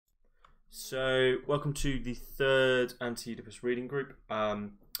So, welcome to the third Anti-Oedipus reading group.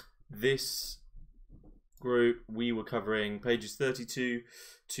 This group, we were covering pages 32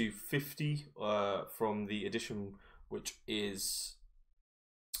 to 50 from the edition which is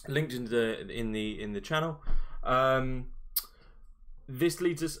linked in the channel. This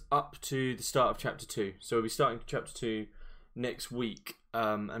leads us up to the start of chapter 2. So we'll be starting chapter 2 next week.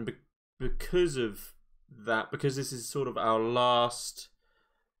 Because of that, because this is sort of our last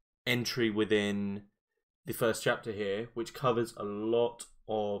entry within the first chapter here, which covers a lot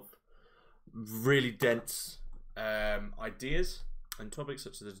of really dense ideas and topics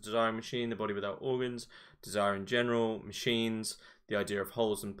such as the desire machine, the body without organs, desire in general, machines, the idea of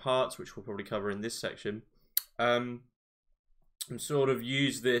wholes and parts, which we'll probably cover in this section. And sort of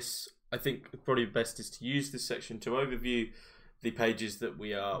use this, I think probably best is to use this section to overview the pages that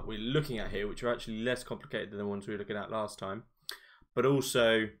we're looking at here, which are actually less complicated than the ones we were looking at last time, but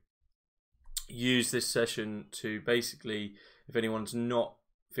also use this session to basically, if anyone's not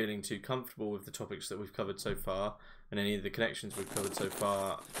feeling too comfortable with the topics that we've covered so far and any of the connections we've covered so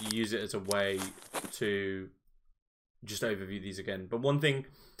far, use it as a way to just overview these again. But one thing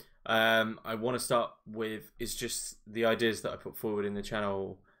I want to start with is just the ideas that I put forward in the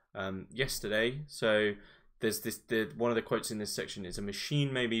channel yesterday. So there's one of the quotes in this section is a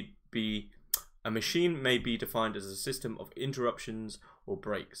machine may be defined as a system of interruptions or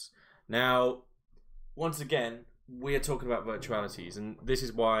breaks. Now, once again, we're talking about virtualities, and this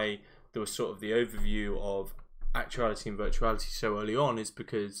is why there was sort of the overview of actuality and virtuality so early on, is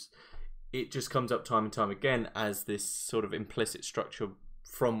because it just comes up time and time again as this sort of implicit structure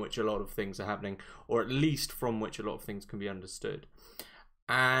from which a lot of things are happening, or at least from which a lot of things can be understood.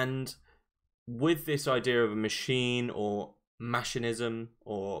 And with this idea of a machine or machinism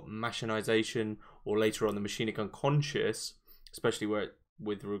or machinization, or later on the machinic unconscious, especially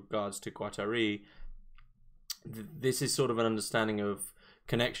with regards to Guattari, this is sort of an understanding of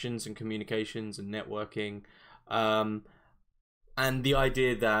connections and communications and networking, and the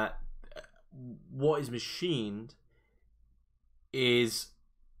idea that what is machined is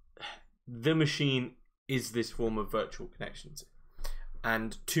the machine is this form of virtual connections,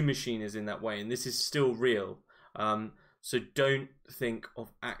 and to machine is in that way, and this is still real. So don't think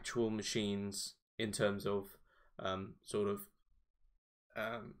of actual machines in terms of sort of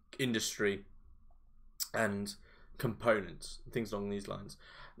industry and components, things along these lines.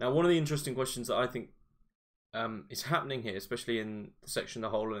 Now, one of the interesting questions that I think is happening here, especially in the section the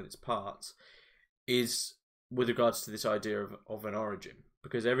whole and its parts, is with regards to this idea of an origin,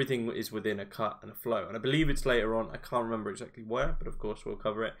 because everything is within a cut and a flow, and I believe it's later on, I can't remember exactly where, but of course we'll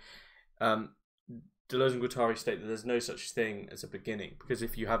cover it. Deleuze and Guattari state that there's no such thing as a beginning, because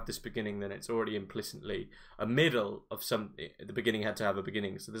if you have this beginning, then it's already implicitly a middle of something. The beginning had to have a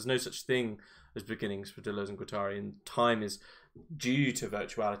beginning, so there's no such thing as beginnings for Deleuze and Guattari, and time is, due to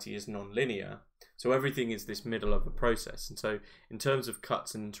virtuality, is non-linear, so everything is this middle of a process. And so in terms of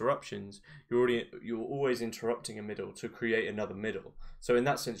cuts and interruptions, you're always interrupting a middle to create another middle. So in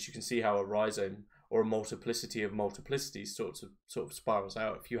that sense, you can see how a rhizome or a multiplicity of multiplicities sort of spirals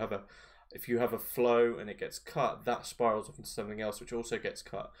out. If you have a flow and it gets cut, that spirals off into something else which also gets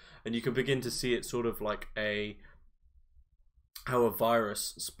cut. And you can begin to see it sort of like how a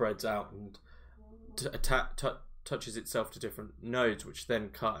virus spreads out and touches itself to different nodes, which then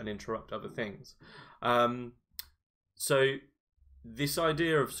cut and interrupt other things. So this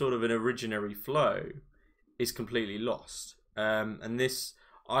idea of sort of an originary flow is completely lost. And this,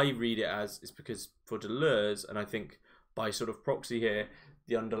 I read it as, is because for Deleuze, and I think by sort of proxy here,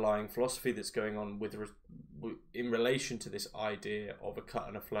 the underlying philosophy that's going on in relation to this idea of a cut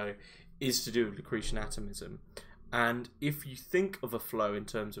and a flow is to do with Lucretian atomism. And if you think of a flow in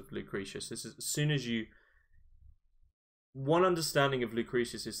terms of Lucretius, this is, as soon as you, one understanding of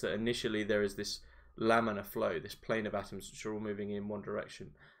Lucretius is that initially there is this laminar flow, this plane of atoms which are all moving in one direction,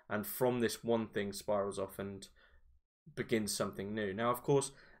 and from this one thing spirals off and begins something new. Now, of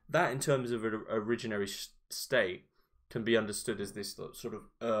course, that in terms of an originary state can be understood as this sort of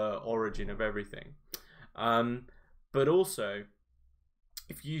origin of everything. But also,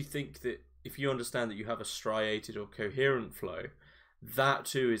 if you understand that you have a striated or coherent flow, that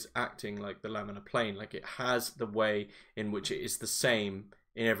too is acting like the laminar plane, like it has the way in which it is the same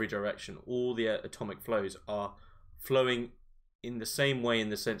in every direction. All the atomic flows are flowing in the same way in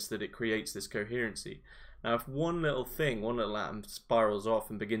the sense that it creates this coherency. Now, if one little atom spirals off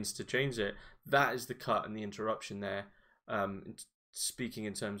and begins to change it, that is the cut and the interruption there. Speaking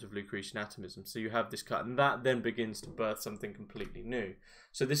in terms of Lucretian atomism, so you have this cut, and that then begins to birth something completely new.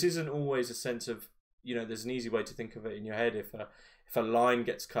 So this isn't always a sense of, there's an easy way to think of it in your head. If if a line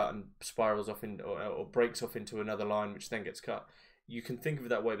gets cut and spirals off in, or breaks off into another line which then gets cut, you can think of it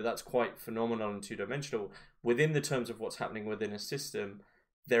that way, but that's quite phenomenal and two-dimensional. Within the terms of what's happening within a system,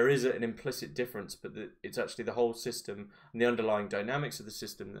 there is an implicit difference, but it's actually the whole system and the underlying dynamics of the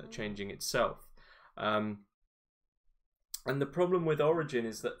system that are changing itself. And the problem with origin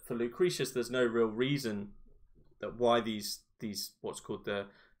is that for Lucretius, there's no real reason that why these what's called the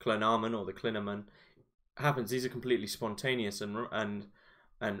clinamen or the clinamen happens. These are completely spontaneous and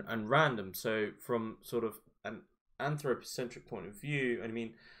random. So from sort of an anthropocentric point of view, I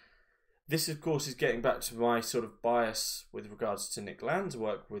mean, this of course is getting back to my sort of bias with regards to Nick Land's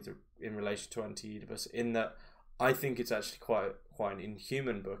work in relation to Anti-Oedipus, in that I think it's actually quite an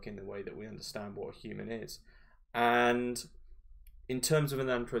inhuman book in the way that we understand what a human is. And in terms of an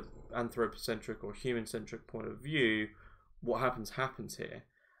anthropocentric or human-centric point of view, what happens here.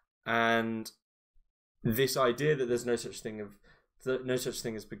 And this idea that there's no such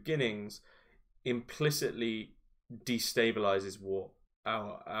thing as beginnings implicitly destabilizes what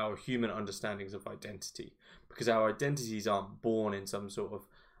our human understandings of identity, because our identities aren't born in some sort of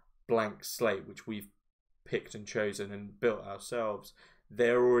blank slate which we've picked and chosen and built ourselves.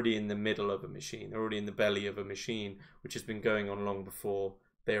 They're already in the middle of a machine. They're already in the belly of a machine which has been going on long before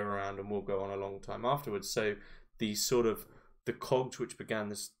they were around and will go on a long time afterwards. So the cogs which began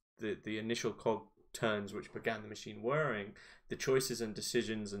this, the initial cog turns which began the machine whirring, the choices and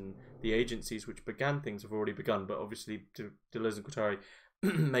decisions and the agencies which began things have already begun. But obviously Deleuze and Guattari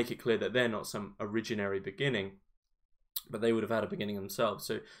make it clear that they're not some originary beginning, but they would have had a beginning themselves.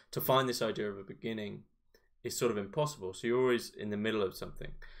 So to find this idea of a beginning is sort of impossible. So you're always in the middle of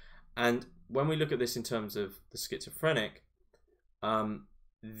something. And when we look at this in terms of the schizophrenic,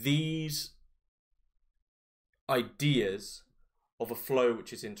 these ideas of a flow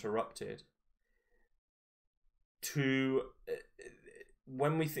which is interrupted,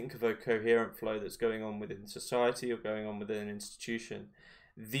 when we think of a coherent flow that's going on within society or going on within an institution,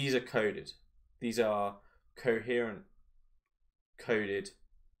 these are coded. These are coherent, coded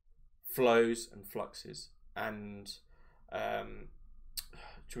flows and fluxes and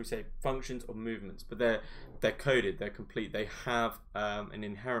should we say functions or movements, but they're coded, they're complete, they have an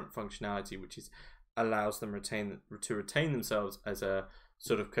inherent functionality which allows them to retain themselves as a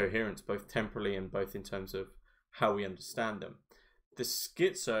sort of coherence, both temporally and both in terms of how we understand them. The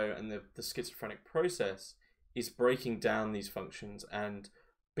schizo and the schizophrenic process is breaking down these functions and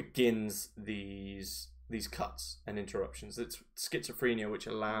begins these cuts and interruptions. It's schizophrenia which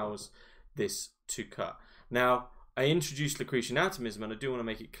allows this to cut. Now, I introduced Lucretian atomism, and I do want to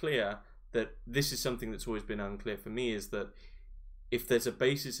make it clear that this is something that's always been unclear for me, is that if there's a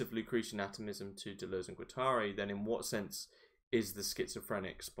basis of Lucretian atomism to Deleuze and Guattari, then in what sense is the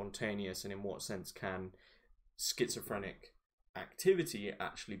schizophrenic spontaneous, and in what sense can schizophrenic activity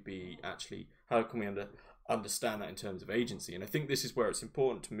how can we understand that in terms of agency? And I think this is where it's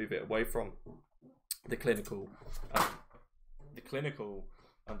important to move it away from the clinical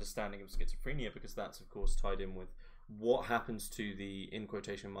understanding of schizophrenia, because that's of course tied in with what happens to the, in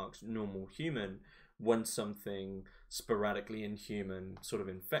quotation marks, normal human when something sporadically inhuman sort of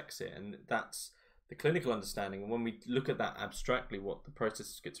infects it. And that's the clinical understanding. And when we look at that abstractly, what the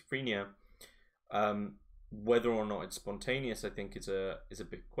process of schizophrenia, whether or not it's spontaneous, I think is a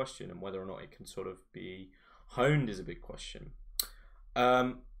big question, and whether or not it can sort of be honed is a big question.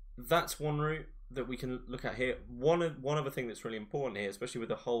 That's one route that we can look at here. One other thing that's really important here, especially with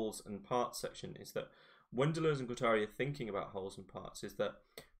the wholes and parts section, is that when Deleuze and Guattari are thinking about wholes and parts, is that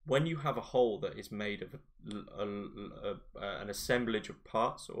when you have a whole that is made of an assemblage of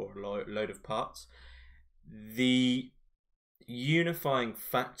parts or a load of parts, the unifying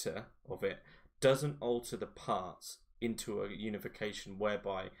factor of it doesn't alter the parts into a unification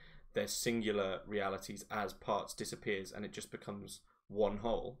whereby their singular realities as parts disappears and it just becomes one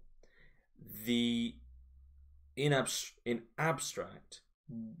whole. In abstract,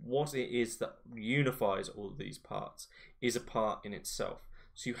 what it is that unifies all of these parts is a part in itself.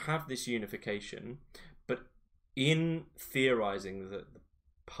 So you have this unification, but in theorizing that the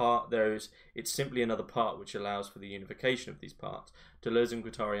part it's simply another part which allows for the unification of these parts. Deleuze and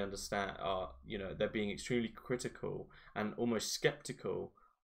Guattari understand they're being extremely critical and almost skeptical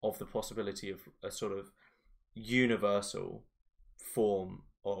of the possibility of a sort of universal form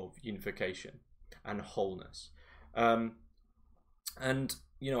of unification and wholeness. And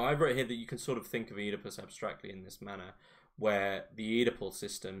I've wrote here that you can sort of think of Oedipus abstractly in this manner, where the Oedipal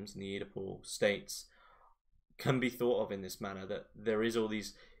systems and the Oedipal states can be thought of in this manner, that there is all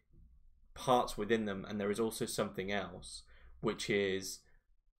these parts within them, and there is also something else which is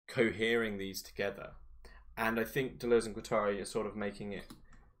cohering these together And I think Deleuze and Guattari are sort of making it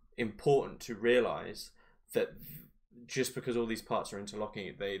important to realise that just because all these parts are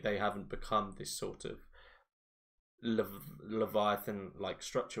interlocking, they haven't become this sort of Leviathan-like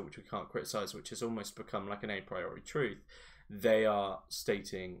structure which we can't criticise, which has almost become like an a priori truth. They are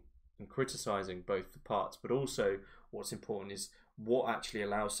stating and criticising both the parts, but also what's important is what actually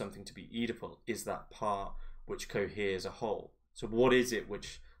allows something to be Oedipal is that part which coheres a whole. So what is it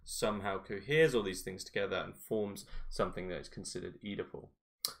which somehow coheres all these things together and forms something that is considered Oedipal?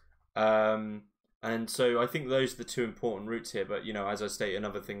 And so I think those are the two important roots here. But, you know, as I state,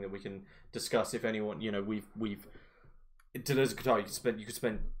 another thing that we can discuss, if anyone, you know, we've Deleuze and Guattari, you could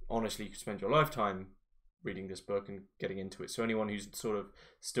spend your lifetime reading this book and getting into it. So anyone who's sort of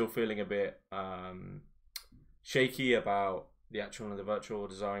still feeling a bit shaky about the actual and the virtual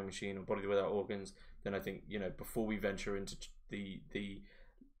desiring machine or body without organs, then I think, you know, before we venture into the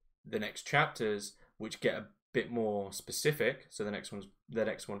next chapters, which get a bit more specific, so the next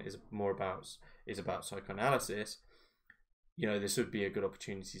one is more about psychoanalysis. You know, this would be a good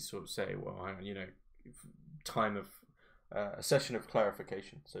opportunity to sort of say, well, hang on, you know, time of a session of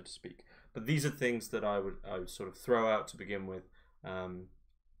clarification, so to speak. But these are things that I would sort of throw out to begin with.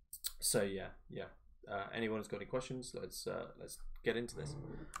 So yeah. Anyone who's got any questions, let's get into this.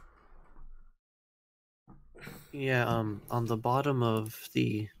 Yeah, on the bottom of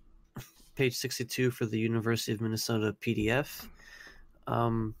the page 62 for the University of Minnesota PDF,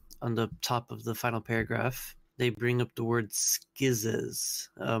 on the top of the final paragraph, they bring up the word schizzes.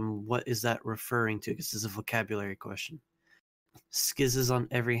 What is that referring to? This is a vocabulary question. Schizzes on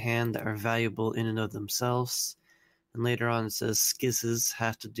every hand that are valuable in and of themselves. And later on it says schizzes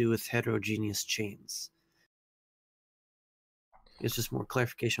have to do with heterogeneous chains. It's just more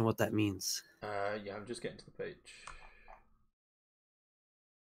clarification of what that means. Yeah, I'm just getting to the page.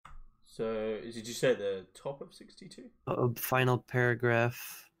 So, did you say the top of 62? Final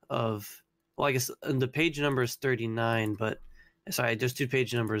paragraph of... Well, I guess the page number is 39, but... Sorry, there's two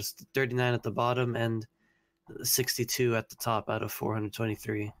page numbers. 39 at the bottom and 62 at the top out of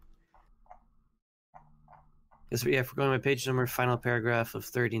 423. Because, yeah, if we're going by page number, final paragraph of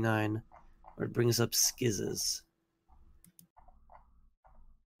 39, where it brings up schizzes.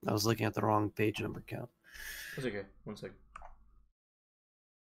 I was looking at the wrong page number count. That's okay. One second.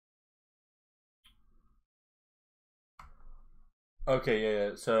 Okay,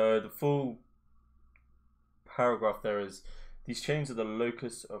 yeah. So the full paragraph there is: these chains are the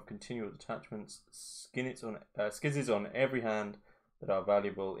locus of continual detachments, schizzes on every hand that are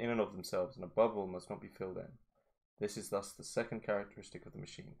valuable in and of themselves, and above all must not be filled in. This is thus the second characteristic of the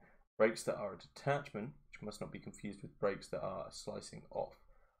machine. Breaks that are a detachment, which must not be confused with breaks that are a slicing off.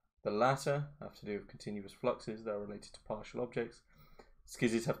 The latter have to do with continuous fluxes that are related to partial objects.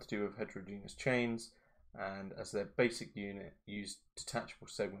 Schizzes have to do with heterogeneous chains, and as their basic unit, use detachable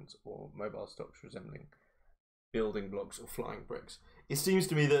segments or mobile stocks resembling building blocks or flying bricks. It seems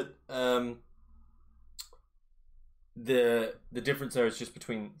to me that the difference there is just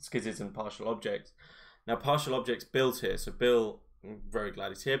between schizzes and partial objects. Now, partial objects, Bill's here, so Bill, I'm very glad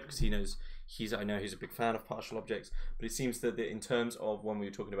he's here because he knows I know he's a big fan of partial objects. But it seems that in terms of when we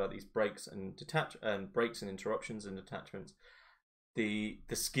were talking about these breaks and breaks and interruptions and attachments, the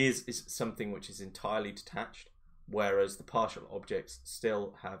schiz is something which is entirely detached, whereas the partial objects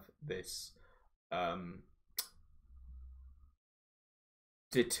still have this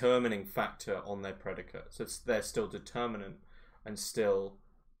determining factor on their predicate. So they're still determinant and still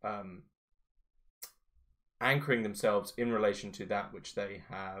anchoring themselves in relation to that which they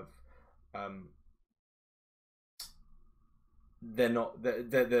have. They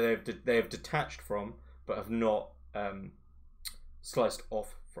have detached from, but have not sliced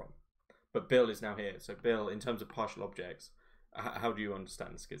off from. But Bill is now here. So Bill, in terms of partial objects, how do you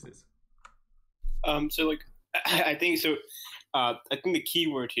understand the schizzes? So like I think so. I think the key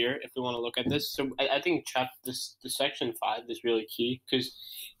word here, if we want to look at this, so I think the section 5 is really key, because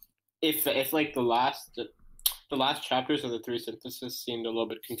if like the last chapters of the three synthesis seemed a little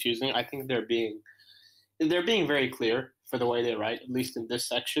bit confusing, I think they're being very clear for the way they write, at least in this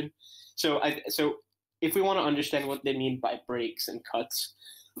section. So if we want to understand what they mean by breaks and cuts,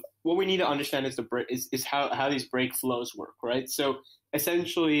 what we need to understand is how these break flows work, right? So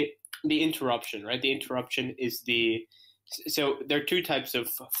essentially, the interruption, right? The interruption is so there are two types of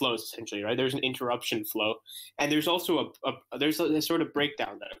flows essentially, right? There's an interruption flow, and there's also there's a sort of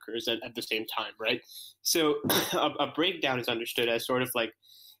breakdown that occurs at the same time, right? So a breakdown is understood as sort of like,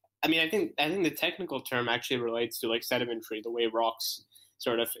 I think the technical term actually relates to like sedimentary, the way rocks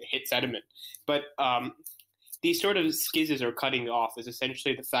sort of hit sediment. But these sort of schizzes or cutting off is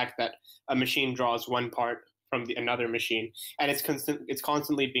essentially the fact that a machine draws one part from another machine, and it's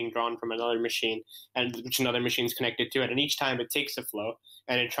constantly being drawn from another machine, and which another machine is connected to it, and each time it takes a flow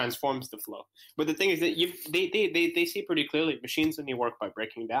and it transforms the flow. But the thing is that they see pretty clearly machines only work by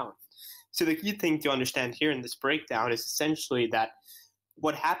breaking down. So the key thing to understand here in this breakdown is essentially that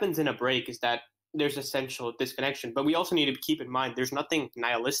what happens in a break is that there's essential disconnection, but we also need to keep in mind there's nothing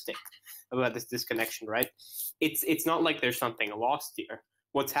nihilistic about this disconnection, right? It's not like there's something lost here.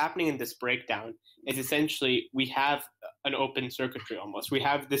 What's happening in this breakdown is essentially we have an open circuitry almost. We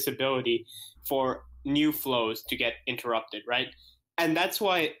have this ability for new flows to get interrupted, right? And that's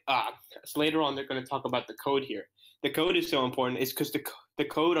why so later on they're going to talk about the code here. The code is so important is because the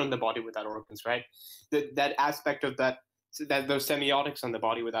code on the body without organs, right? That aspect of that those semiotics on the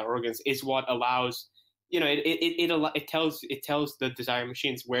body without organs is what allows, it tells the desire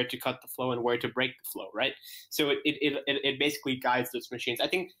machines where to cut the flow and where to break the flow, right? So it basically guides those machines. I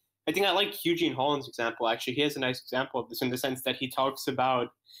think I like Eugene Holland's example. Actually, he has a nice example of this in the sense that he talks about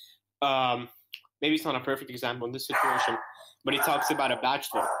maybe it's not a perfect example in this situation, but he talks about a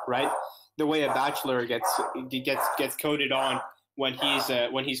bachelor, right? The way a bachelor gets coded on when he's so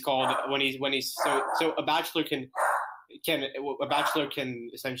a bachelor can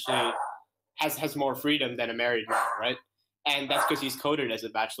essentially has more freedom than a married man, right? And that's because he's coded as a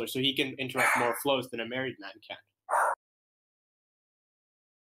bachelor, so he can interrupt more flows than a married man can.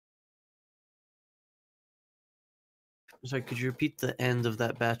 Sorry, could you repeat the end of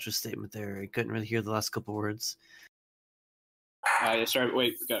that bachelor statement there? I couldn't really hear the last couple words. Sorry,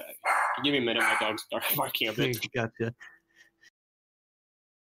 wait, give me a minute. My dog started barking a bit. Gotcha.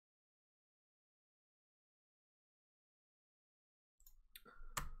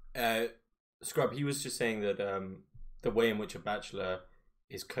 Scrub, he was just saying that the way in which a bachelor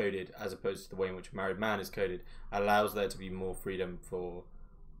is coded, as opposed to the way in which a married man is coded, allows there to be more freedom for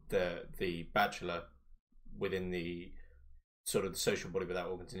the bachelor within the sort of the social body without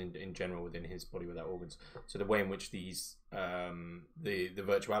organs, and in general within his body without organs. So the way in which these the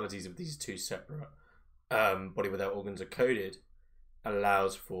virtualities of these two separate body without organs are coded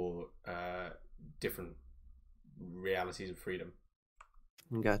allows for different realities of freedom.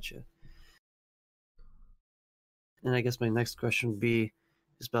 Gotcha. And I guess my next question would be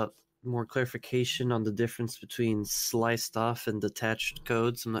is about more clarification on the difference between sliced off and detached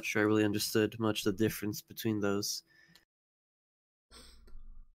codes. I'm not sure I really understood much the difference between those.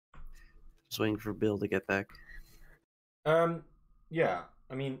 Just waiting for Bill to get back. Yeah,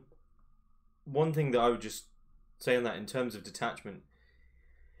 I mean, one thing that I would just say on that in terms of detachment,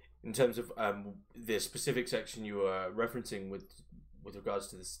 in terms of the specific section you were referencing with regards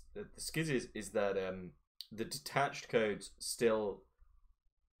to this, the skizzes, is that the detached codes still,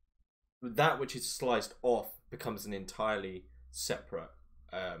 that which is sliced off becomes an entirely separate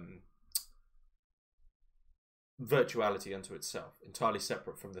virtuality unto itself, entirely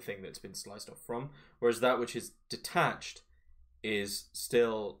separate from the thing that's been sliced off from, whereas that which is detached is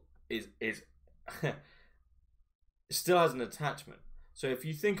still still has an attachment. So if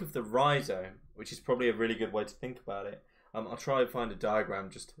you think of the rhizome, which is probably a really good way to think about it, I'll try and find a diagram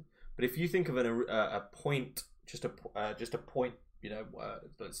but if you think of a point, just a point,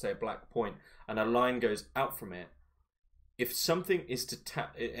 let's say a black point, and a line goes out from it, if something is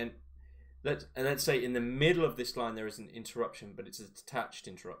detached, and let's say in the middle of this line there is an interruption, but it's a detached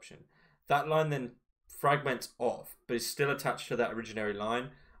interruption, that line then fragments off, but is still attached to that originary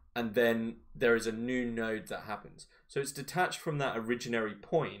line, and then there is a new node that happens. So it's detached from that originary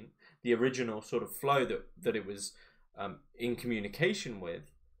point, the original sort of flow that it was in communication with,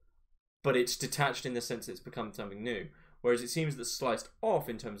 but it's detached in the sense that it's become something new. Whereas it seems that sliced off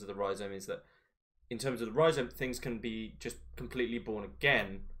in terms of the rhizome is that in terms of the rhizome, things can be just completely born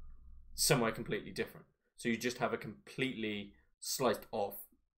again somewhere completely different. So you just have a completely sliced off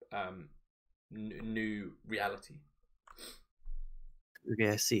new reality. Okay,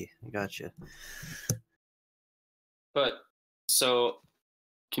 I see. I gotcha. But so,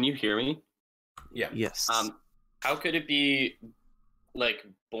 can you hear me? Yeah. Yes. How could it be like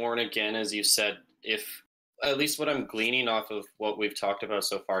born again, as you said, if at least what I'm gleaning off of what we've talked about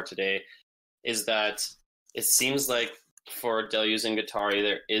so far today is that it seems like for Deleuze and Guattari,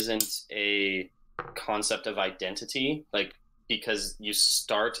 there isn't a concept of identity, like because you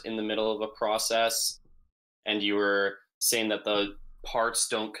start in the middle of a process and you were saying that the parts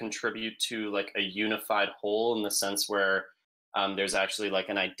don't contribute to like a unified whole in the sense where there's actually like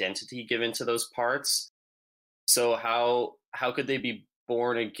an identity given to those parts. So how could they be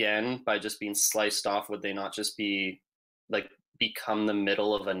born again by just being sliced off? Would they not just be like become the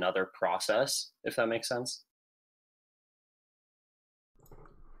middle of another process, if that makes sense?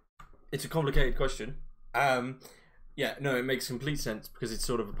 It's a complicated question. Yeah, no, it makes complete sense because it's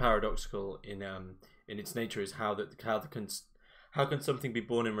sort of a paradoxical in its nature. Is how can something be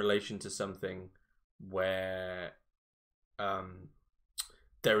born in relation to something where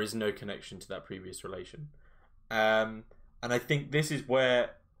there is no connection to that previous relation, and I think this is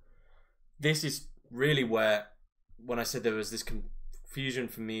really where, when I said there was this confusion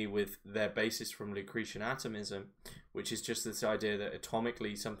for me with their basis from Lucretian atomism, which is just this idea that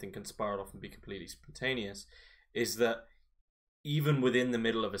atomically something can spiral off and be completely spontaneous, is that even within the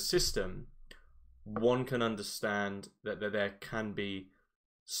middle of a system, one can understand that there can be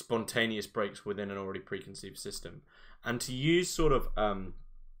spontaneous breaks within an already preconceived system. And to use sort of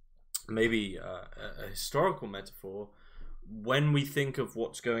maybe a historical metaphor, when we think of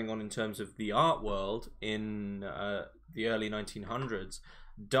what's going on in terms of the art world in the early 1900s,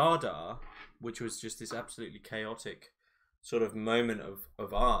 Dada, which was just this absolutely chaotic sort of moment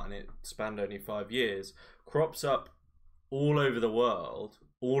of art, and it spanned only 5 years, crops up all over the world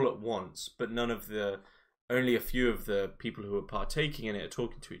all at once, but only a few of the people who are partaking in it are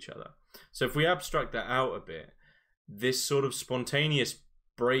talking to each other. So if we abstract that out a bit, this sort of spontaneous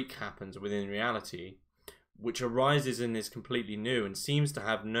break happens within reality, which arises and is completely new and seems to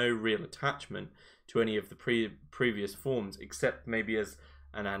have no real attachment to any of the previous forms, except maybe as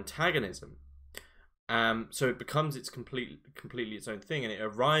an antagonism. So it becomes completely its own thing, and it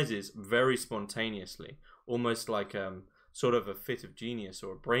arises very spontaneously, almost like sort of a fit of genius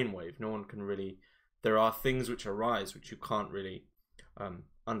or a brainwave. No one can really. There are things which arise which you can't really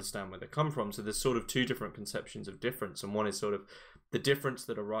understand where they come from. So there's sort of two different conceptions of difference, and one is sort of the difference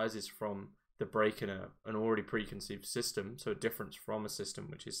that arises from the break in an already preconceived system, so a difference from a system,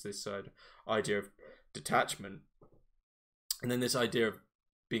 which is this idea of detachment, and then this idea of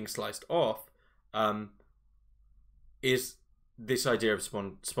being sliced off is this idea of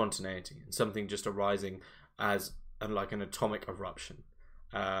spontaneity and something just arising as like an atomic eruption,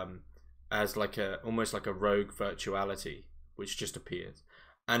 as like almost like a rogue virtuality which just appears.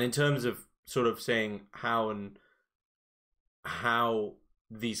 And in terms of sort of saying how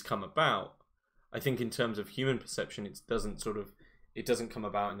these come about, I think in terms of human perception, it doesn't come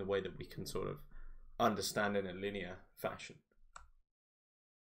about in the way that we can sort of understand in a linear fashion.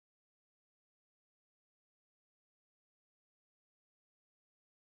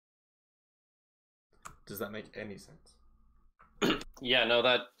 Does that make any sense? Yeah, no,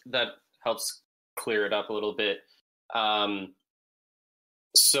 that helps clear it up a little bit.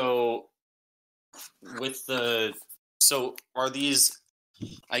 So are these,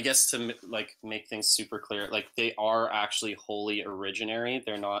 I guess, to like make things super clear, like they are actually wholly originary.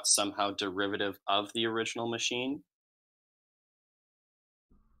 They're not somehow derivative of the original machine.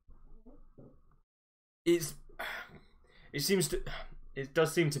 It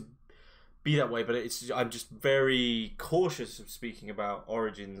does seem to be that way, but I'm just very cautious of speaking about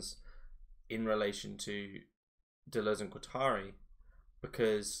origins in relation to Deleuze and Guattari,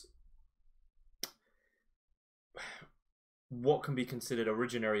 because what can be considered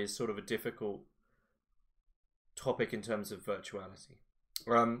originary is sort of a difficult topic in terms of virtuality.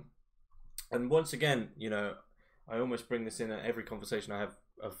 And once again, I almost bring this in at every conversation I have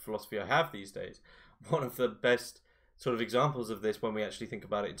of philosophy I have these days. One of the best sort of examples of this, when we actually think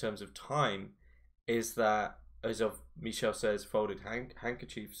about it in terms of time, is that, as Michel says, folded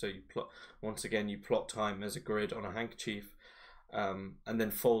handkerchief. So you plot time as a grid on a handkerchief, and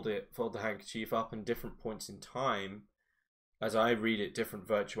then fold the handkerchief up in different points in time. As I read it, different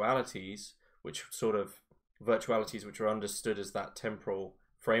virtualities, which are understood as that temporal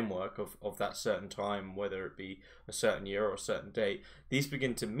framework of that certain time, whether it be a certain year or a certain date, these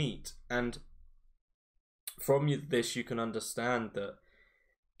begin to meet. And from this, you can understand that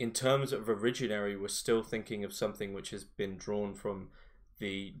in terms of originary, we're still thinking of something which has been drawn from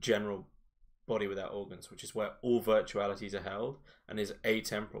the general body without organs, which is where all virtualities are held and is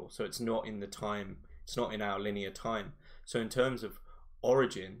atemporal. So it's not in the time, it's not in our linear time. So in terms of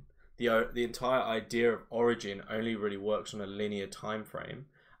origin, the entire idea of origin only really works on a linear time frame,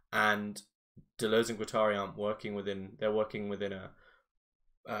 and Deleuze and Guattari aren't working within. They're working within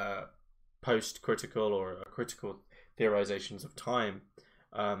a post-critical or a critical theorizations of time,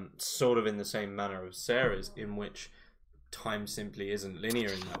 sort of in the same manner as Sarah's, in which time simply isn't linear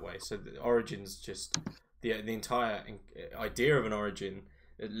in that way. So the origin's just the entire idea of an origin,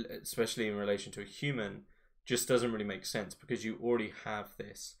 especially in relation to a human, just doesn't really make sense, because you already have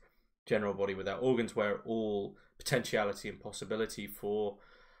this general body without organs where all potentiality and possibility for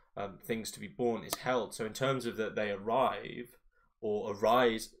things to be born is held. So in terms of that they arrive or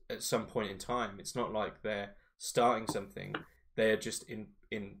arise at some point in time, it's not like they're starting something. They are just in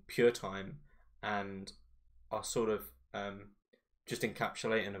pure time, and are sort of just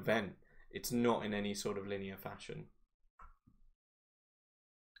encapsulate an event. It's not in any sort of linear fashion.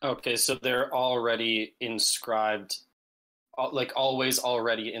 Okay, so they're already inscribed, like always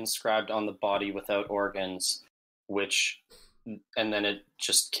already inscribed on the body without organs, and then it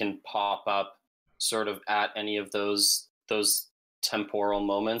just can pop up sort of at any of those temporal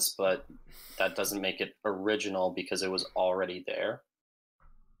moments, but that doesn't make it original because it was already there.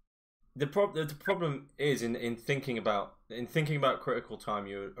 The problem is in thinking about critical time,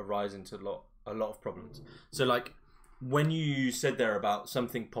 you arise into a lot of problems. So like when you said there about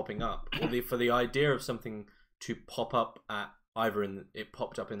something popping up, for the idea of something to pop up at either it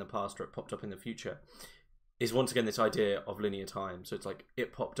popped up in the past or it popped up in the future, is once again this idea of linear time. So it's like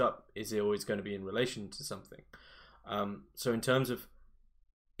it popped up, is it always going to be in relation to something? So in terms of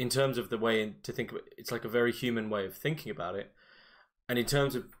the way to think of it, it's like a very human way of thinking about it. And in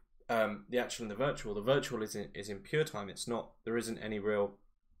terms of the actual and the virtual is in pure time. It's not, there isn't any real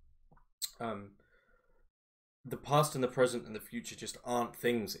the past and the present and the future just aren't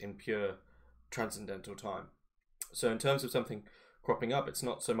things in pure transcendental time. So in terms of something cropping up, it's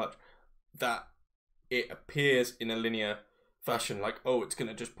not so much that it appears in a linear fashion, like, oh, it's going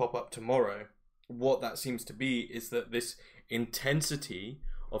to just pop up tomorrow. What that seems to be is that this intensity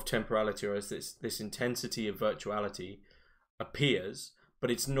of temporality, or as this intensity of virtuality appears,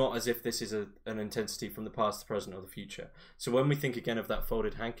 but it's not as if this is an intensity from the past, the present, or the future. So when we think again of that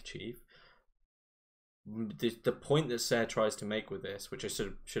folded handkerchief, the point that Sarah tries to make with this, which I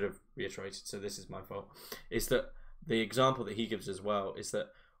should have reiterated, so this is my fault, is that the example that he gives as well is that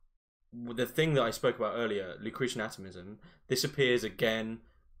the thing that I spoke about earlier, Lucretian atomism, this appears again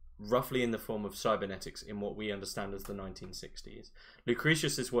roughly in the form of cybernetics in what we understand as the 1960s.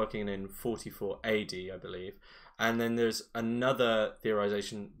 Lucretius is working in 44 AD, I believe, and then there's another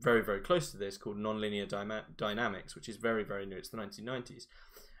theorization very, very close to this called nonlinear dynamics, which is very, very new. It's the 1990s.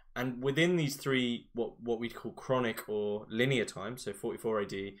 And within these three, what we call chronic or linear time, so 44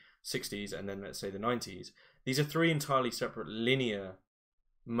 AD, 60s, and then let's say the 90s, these are three entirely separate linear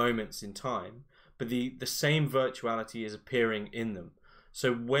moments in time, but the same virtuality is appearing in them.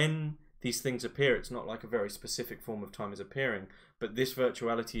 So when these things appear, it's not like a very specific form of time is appearing, but this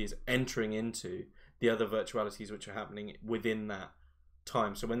virtuality is entering into the other virtualities which are happening within that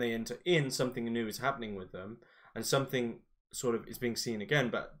time. So when they enter in, something new is happening with them, and something sort of is being seen again.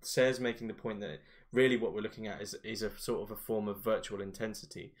 But Sayre's making the point that really what we're looking at is a sort of a form of virtual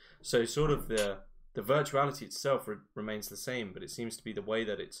intensity. So sort of the virtuality itself remains the same, but it seems to be the way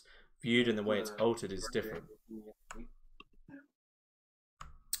that it's viewed and the way it's altered is different.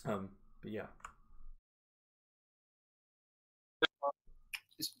 But yeah.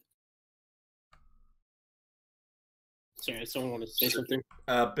 Sorry, someone wanted to say something.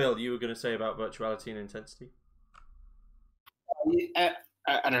 Bill, you were going to say about virtuality and intensity?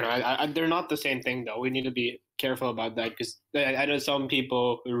 I don't know. They're not the same thing, though. We need to be careful about that because I know some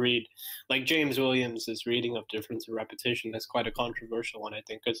people who read, like James Williams' reading of difference and repetition. That's quite a controversial one, I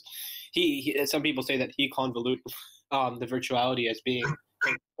think, because some people say that he convolutes the virtuality as being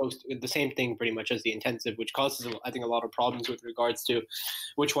the same thing pretty much as the intensive, which causes, I think, a lot of problems with regards to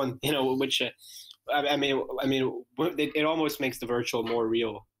which one, which. I mean, it almost makes the virtual more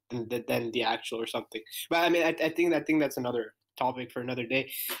real than the actual or something. But I mean, I think that's another topic for another day.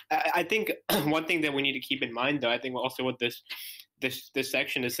 I think one thing that we need to keep in mind, though, I think also what this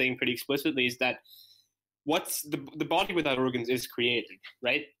section is saying pretty explicitly is that what's the body without organs is created,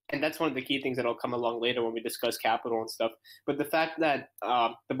 right? And that's one of the key things that'll come along later when we discuss capital and stuff. But the fact that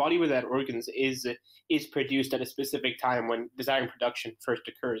the body without organs is produced at a specific time when desire and production first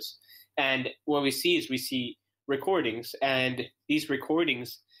occurs. And what we see recordings, and these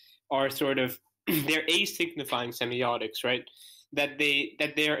recordings are sort of they're asignifying semiotics, right? That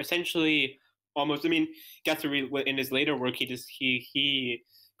they're essentially almost. I mean, Guattari in his later work, he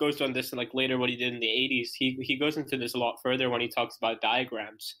goes on this, like later what he did in the 80s. He goes into this a lot further when he talks about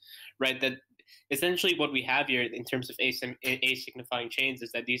diagrams, right? That essentially what we have here in terms of asignifying chains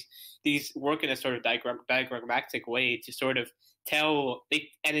is that these work in a sort of diagrammatic way to sort of tell,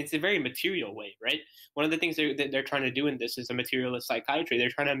 and it's a very material way, right? One of the things they're trying to do in this is a materialist psychiatry. They're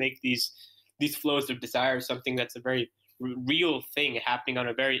trying to make these flows of desire something that's a very real thing happening on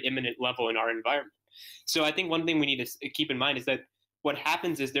a very imminent level in our environment. So I think one thing we need to keep in mind is that what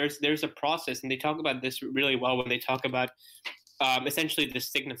happens is there's a process, and they talk about this really well when they talk about essentially the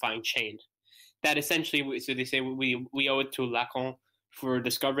signifying chain. That essentially, so they say we owe it to Lacan for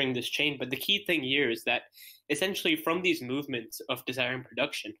discovering this chain. But the key thing here is that essentially from these movements of desire and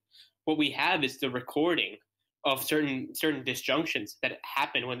production, what we have is the recording, of certain disjunctions that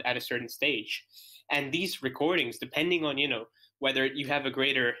happen when at a certain stage. And these recordings, depending on, whether you have a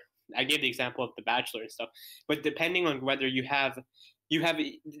greater, I gave the example of The Bachelor and stuff, but depending on whether you have,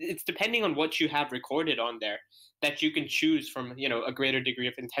 it's depending on what you have recorded on there that you can choose from, a greater degree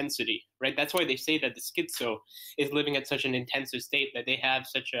of intensity, right? That's why they say that the schizo is living at such an intensive state, that they have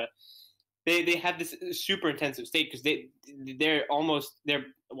such a, they have this super intensive state, because they're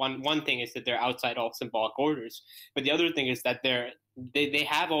one thing is that they're outside all symbolic orders, but the other thing is that they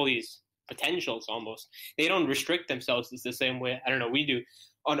have all these potentials almost. They don't restrict themselves the same way, I don't know, we do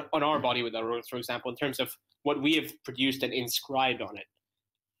on our body with our organs, for example, in terms of what we have produced and inscribed on it.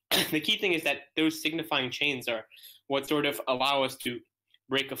 The key thing is that those signifying chains are what sort of allow us to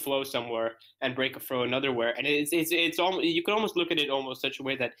break a flow somewhere and break a flow anotherwhere, and it's almost, you could almost look at it almost such a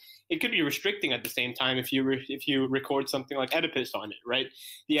way that it could be restricting at the same time if you record something like Oedipus on it, right?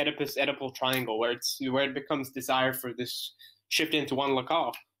 The Oedipal triangle, where it becomes desire for this shift into one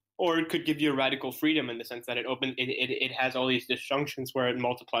locale, or it could give you a radical freedom in the sense that it has all these disjunctions where it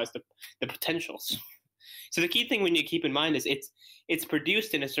multiplies the potentials. So the key thing we need to keep in mind is it's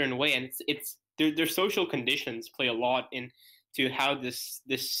produced in a certain way, and their social conditions play a lot into how this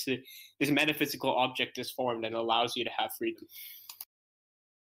metaphysical object is formed and allows you to have freedom.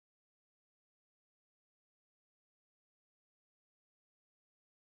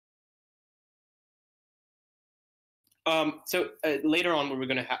 So later on, we're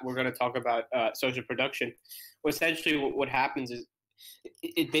gonna talk about social production. Well, essentially, what happens is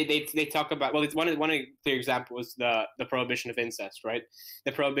they talk about, well, it's one of the examples was the prohibition of incest, right?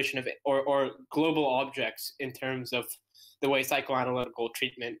 The prohibition of or global objects in terms of the way psychoanalytical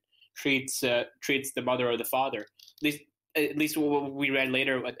treatment treats the mother or the father. At least what we read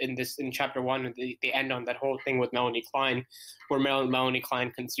later in chapter 1, they end on that whole thing with Melanie Klein, where Melanie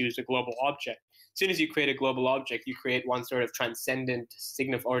Klein conceives a global object. As soon as you create a global object, you create one sort of transcendent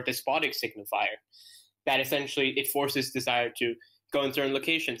or despotic signifier that essentially it forces desire to go in certain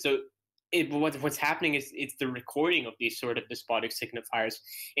locations. So what's happening is it's the recording of these sort of despotic signifiers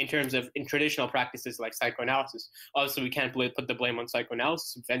in traditional practices like psychoanalysis. Obviously, we can't put the blame on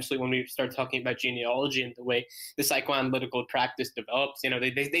psychoanalysis. Eventually, when we start talking about genealogy and the way the psychoanalytical practice develops,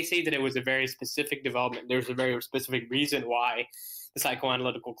 they say that it was a very specific development. There's a very specific reason why the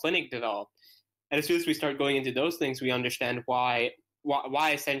psychoanalytical clinic developed. And as soon as we start going into those things, we understand why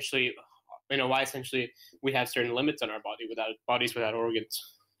essentially we have certain limits on our bodies without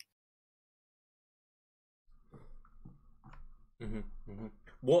organs. Mm-hmm, mm-hmm.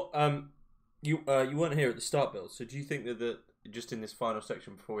 What you weren't here at the start, Bill. So do you think that just in this final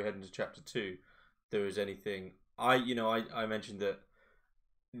section before we head into chapter 2, there is anything? I mentioned that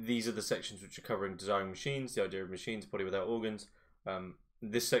these are the sections which are covering desiring machines, the idea of machines, body without organs.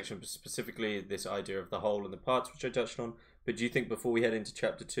 This section specifically, this idea of the whole and the parts, which I touched on. But do you think before we head into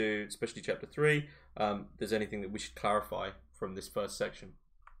chapter 2, especially chapter 3, there's anything that we should clarify from this first section?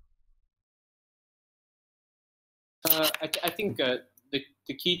 I think the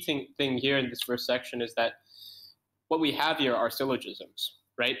key thing here in this first section is that what we have here are syllogisms,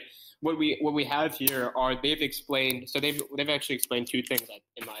 right? What we have here are they've actually explained two things,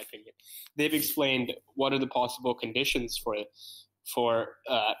 in my opinion. They've explained what are the possible conditions for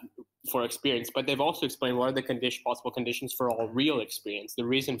experience, but they've also explained what are the possible conditions for all real experience. The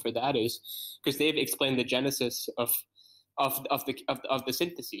reason for that is because they've explained the genesis of the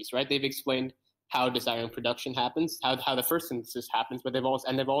syntheses, right? They've explained how desire and production happens, how the first synthesis happens, but they've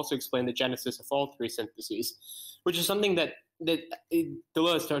also explained the genesis of all three syntheses, which is something that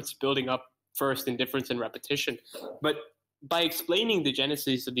Deleuze starts building up first in difference and repetition. But by explaining the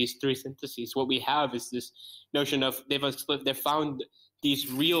genesis of these three syntheses, what we have is this notion of they've found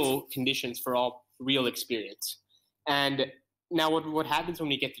these real conditions for all real experience. And now what happens when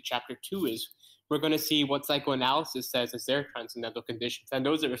we get to chapter 2 is we're going to see what psychoanalysis says as their transcendental conditions, and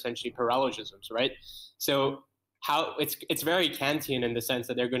those are essentially paralogisms, right? So how it's very Kantian in the sense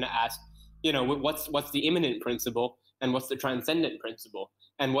that they're going to ask, what's the immanent principle and what's the transcendent principle,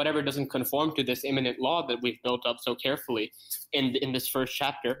 and whatever doesn't conform to this immanent law that we've built up so carefully in this first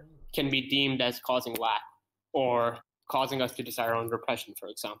chapter can be deemed as causing lack or causing us to desire our own repression, for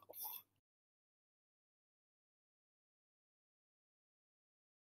example.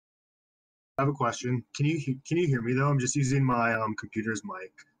 I have a question. Can you hear me though? I'm just using my computer's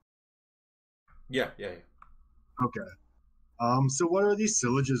mic. Yeah. Okay. So what are these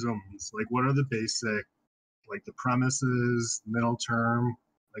syllogisms? Like, what are the basic, like the premises, middle term,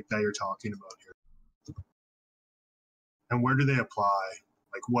 like that you're talking about here? And where do they apply?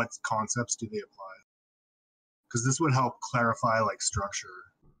 Like, what concepts do they apply? Because this would help clarify like structure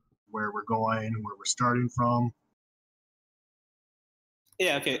where we're going, where we're starting from?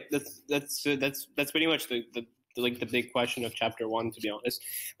 Yeah, okay, that's pretty much the like the big question of chapter 1, to be honest.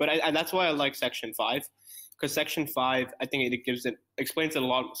 But I that's why I like section 5, because section 5, I think it explains it a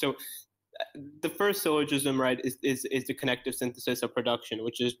lot. So the first syllogism, right, is the connective synthesis of production,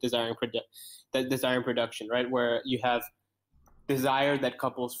 which is desiring production, right, where you have desire that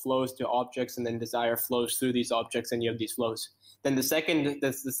couples flows to objects, and then desire flows through these objects, and you have these flows. Then the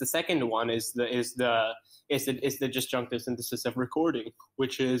second one is the disjunctive synthesis of recording,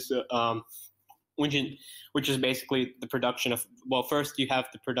 which is basically the production of, well, first you have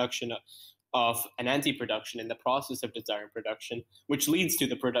the production of an anti-production in the process of desire and production, which leads to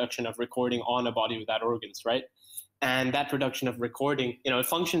the production of recording on a body without organs, right? And that production of recording, it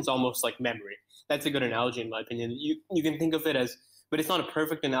functions almost like memory. That's a good analogy in my opinion. You can think of it as, but it's not a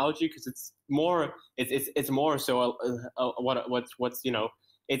perfect analogy because it's more so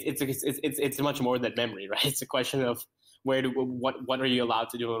it's much more than memory, right? It's a question of what are you allowed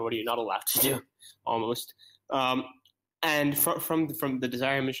to do and what are you not allowed to do, almost. And from the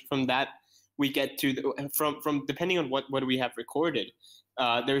desire mission, from that we get to from depending on what we have recorded.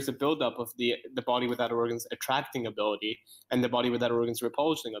 There's a buildup of the body without organs attracting ability and the body without organs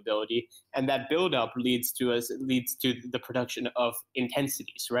repulsing ability, and that buildup leads to the production of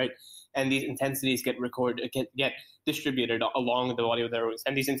intensities, right? And these intensities get distributed along the body without organs.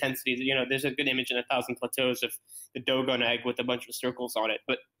 And these intensities, there's a good image in 1,000 Plateaus of the Dogon egg with a bunch of circles on it.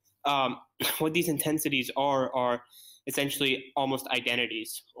 But what these intensities are essentially almost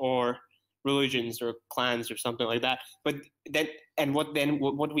identities or religions or clans or something like that. But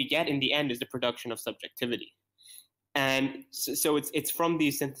what we get in the end is the production of subjectivity. And so it's from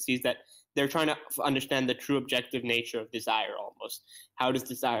these syntheses that they're trying to understand the true objective nature of desire almost. How does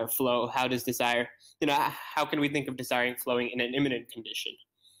desire flow? How does desire, how can we think of desiring flowing in an immanent condition?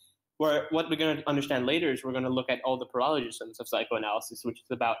 Where what we're going to understand later is we're going to look at all the paralogisms of psychoanalysis, which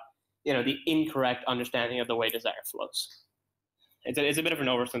is about, the incorrect understanding of the way desire flows. It's a bit of an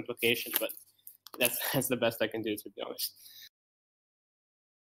oversimplification, but that's the best I can do, to be honest.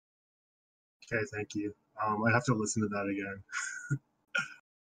 Okay, thank you. I have to listen to that again.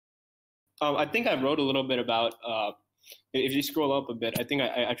 I think I wrote a little bit about, if you scroll up a bit, I think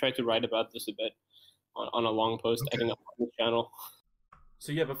I tried to write about this a bit on a long post, Okay. I think, on the channel.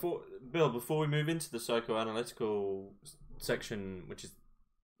 So yeah, before we move into the psychoanalytical section, which is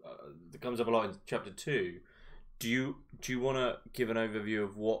that comes up a lot in chapter 2, do you want to give an overview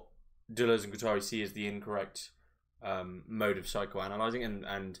of what Deleuze and Guattari see as the incorrect mode of psychoanalyzing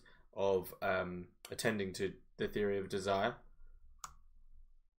and of attending to the theory of desire?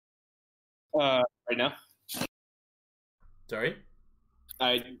 Right now? Sorry?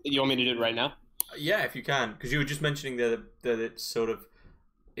 You want me to do it right now? Yeah, if you can, because you were just mentioning that it's sort of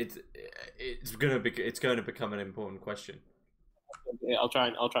it's going to become an important question. Yeah, I'll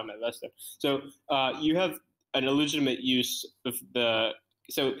try my best then. So you have an illegitimate use of the.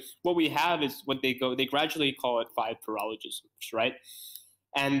 So what we have is what they gradually call it 5 paralogisms, right?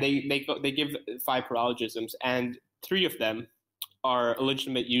 And they give 5 paralogisms, and 3 of them are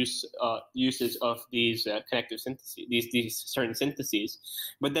illegitimate uses of these connective syntheses, these certain syntheses.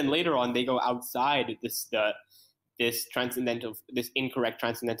 But then later on, they go outside this incorrect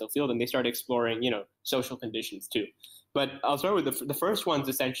transcendental field, and they start exploring, social conditions too. But I'll start with the first one's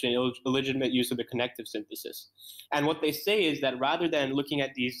essentially illegitimate use of the connective synthesis. And what they say is that rather than looking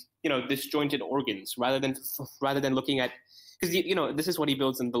at these, disjointed organs, rather than looking at, because this is what he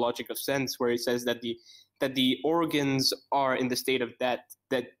builds in the logic of sense, where he says that the organs are in the state of depth,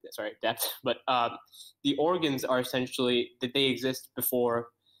 but the organs are essentially that they exist before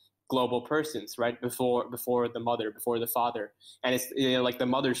global persons, right? Before the mother, before the father, and it's like the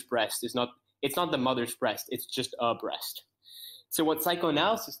mother's breast is not. It's not the mother's breast, it's just a breast. So what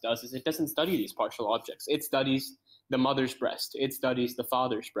psychoanalysis does is it doesn't study these partial objects. It studies the mother's breast. It studies the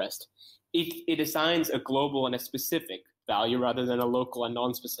father's breast. It assigns a global and a specific value rather than a local and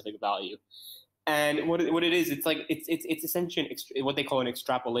non-specific value. And what it is, it's essentially what they call an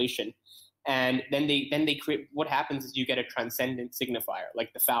extrapolation. And then they create, what happens is you get a transcendent signifier,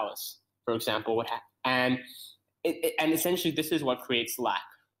 like the phallus, for example. And essentially this is what creates lack,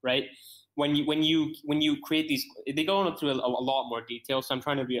 right? When you create these, they go into a lot more detail, so I'm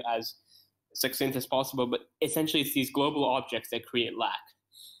trying to be as succinct as possible, but essentially it's these global objects that create lack.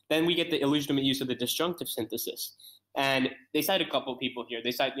 Then we get the illegitimate use of the disjunctive synthesis. And they cite a couple of people here.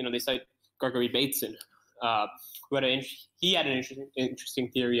 They cite Gregory Bateson, who had an interesting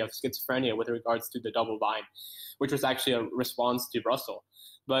theory of schizophrenia with regards to the double bind, which was actually a response to Russell.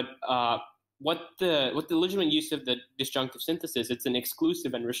 But what the legitimate use of the disjunctive synthesis, it's an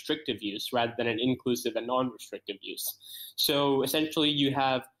exclusive and restrictive use rather than an inclusive and non-restrictive use. So essentially, you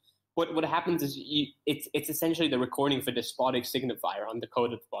have what happens is it's essentially the recording of a despotic signifier on the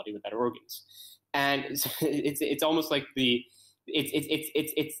code of the body without organs, and it's almost like it's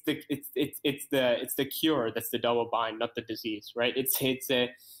the cure that's the double bind, not the disease, right? It's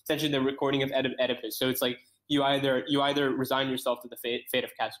essentially the recording of Oedipus. So it's like you either resign yourself to the fate of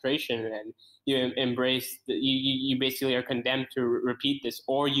castration and you embrace you basically are condemned to repeat this,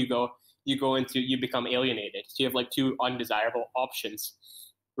 or you become alienated. So you have like two undesirable options,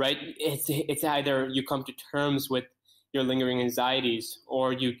 right? It's either you come to terms with your lingering anxieties,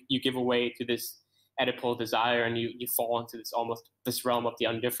 or you give away to this Oedipal desire, and you fall into this realm of the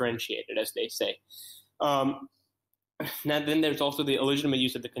undifferentiated, as they say. Now, then there's also the illegitimate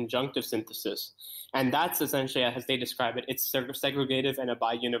use of the conjunctive synthesis, and that's essentially, as they describe it, it's segregative and a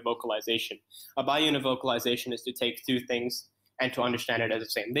biunivocalization. A biunivocalization is to take two things and to understand it as the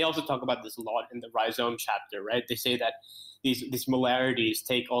same. They also talk about this a lot in the rhizome chapter, right? They say that these molarities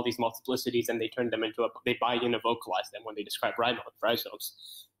take all these multiplicities and they turn them into they biunivocalize them when they describe rhizomes.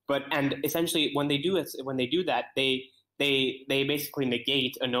 And essentially, when they do that, they basically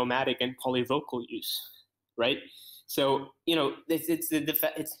negate a nomadic and polyvocal use, right? So they're going to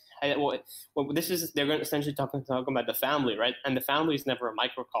essentially talk about the family, right? And the family is never a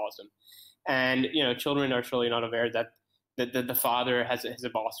microcosm, and children are surely not aware that the father has a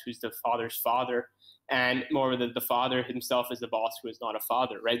boss who's the father's father, and moreover that the father himself is the boss who is not a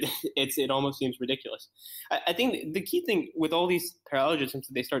father, right? It almost seems ridiculous. I think the key thing with all these paralogisms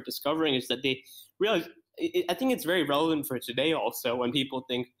that they start discovering is that they realize, I think it's very relevant for today also, when people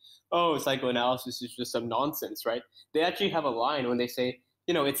think, oh, psychoanalysis is just some nonsense, right? They actually have a line when they say,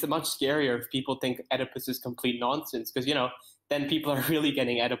 it's much scarier if people think Oedipus is complete nonsense, because, then people are really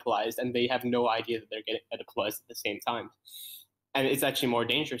getting Oedipalized and they have no idea that they're getting Oedipalized at the same time. And it's actually more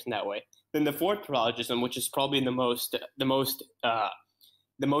dangerous in that way. Then the fourth paralogism, which is probably the most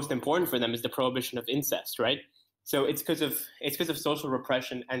important for them, is the prohibition of incest, right? So it's because of social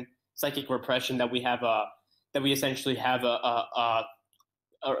repression and psychic repression that we essentially have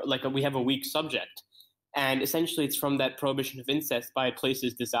we have a weak subject, and essentially it's from that prohibition of incest by it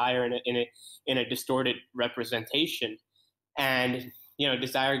places desire in a distorted representation, and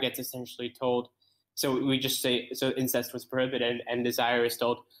desire gets essentially told. So we just say, so incest was prohibited, and desire is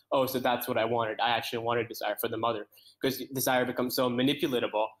told, oh, so that's what I wanted. I actually wanted desire for the mother, because desire becomes so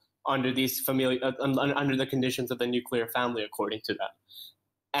manipulatable under these under the conditions of the nuclear family, according to them.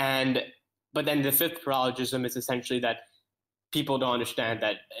 But then the fifth paralogism is essentially that people don't understand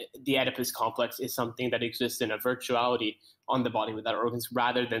that the Oedipus complex is something that exists in a virtuality on the body without organs,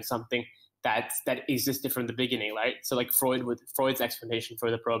 rather than something that existed from the beginning, right? So like Freud's explanation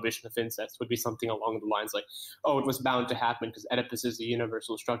for the prohibition of incest would be something along the lines like, oh, it was bound to happen because Oedipus is a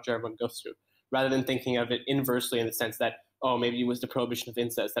universal structure everyone goes through, rather than thinking of it inversely in the sense that, oh, maybe it was the prohibition of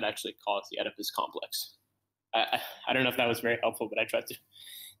incest that actually caused the Oedipus complex. I don't know if that was very helpful, but I tried to.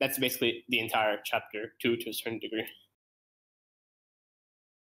 That's basically the entire chapter 2 to a certain degree.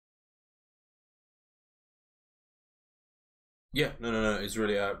 Yeah, no. It's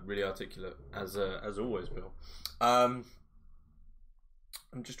really articulate as always, Bill. I'm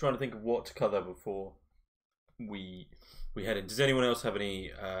just trying to think of what to cover before we head in. Does anyone else have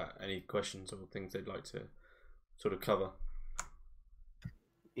any questions or things they'd like to sort of cover?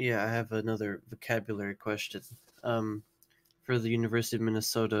 Yeah, I have another vocabulary question. For the University of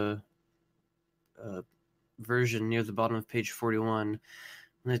Minnesota version near the bottom of page 41,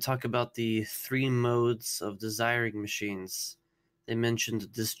 when they talk about the 3 modes of desiring machines, they mentioned the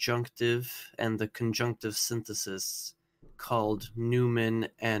disjunctive and the conjunctive synthesis called Newman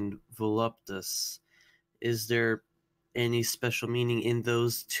and voluptas. Is there any special meaning in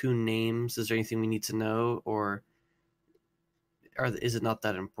those 2 names? Is there anything we need to know, or is it not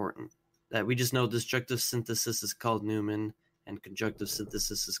that important? That we just know disjunctive synthesis is called Newman and conjunctive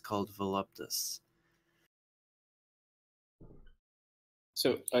synthesis is called voluptas.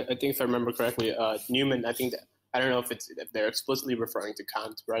 So I think if I remember correctly, Newman, I don't know if they're explicitly referring to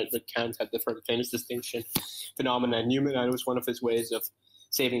Kant, right? But Kant had the famous distinction phenomena. Newman was one of his ways of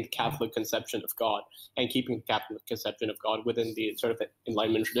saving the Catholic conception of God and keeping the Catholic conception of God within the sort of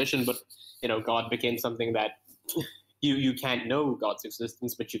Enlightenment tradition. But God became something that you can't know God's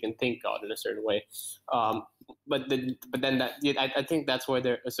existence, but you can think God in a certain way. But then I think that's why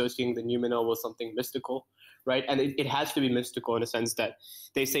they're associating the noumenal with something mystical, right? And it has to be mystical in a sense that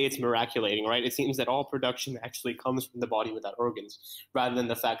they say it's miraculating, right? It seems that all production actually comes from the body without organs, rather than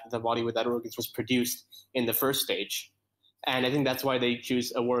the fact that the body without organs was produced in the first stage. And I think that's why they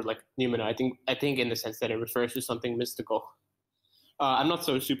choose a word like noumena. I think in the sense that it refers to something mystical. I'm not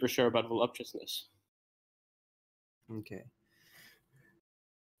so super sure about voluptuousness. Okay.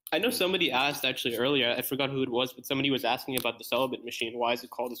 I know somebody asked actually earlier, I forgot who it was, but somebody was asking about the celibate machine. Why is it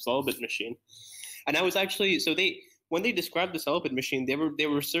called the celibate machine? And I was actually, when they described the celibate machine, they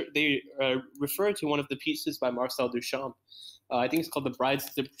referred to one of the pieces by Marcel Duchamp. I think it's called The Bride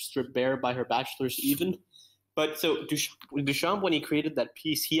Stripped Bare by Her Bachelors Even. But so Duchamp, when he created that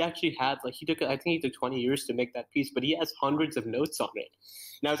piece, he actually had, I think he took 20 years to make that piece, but he has hundreds of notes on it.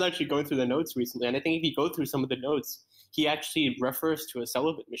 And I was actually going through the notes recently, and I think if you go through some of the notes, he actually refers to a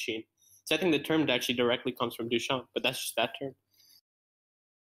celibate machine. So I think the term actually directly comes from Duchamp, but that's just that term.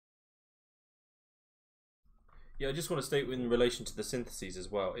 Yeah, I just want to state in relation to the syntheses as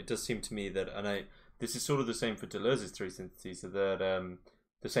well. It does seem to me that, this is sort of the same for Deleuze's three syntheses, that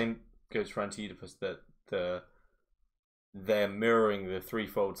the same goes for Anti-Oedipus, that they're mirroring the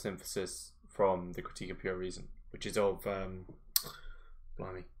threefold synthesis from the Critique of Pure Reason, which is of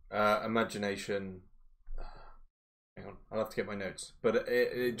imagination. Hang on, I'll have to get my notes, but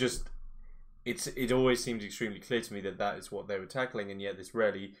it always seems extremely clear to me that is what they were tackling, and yet this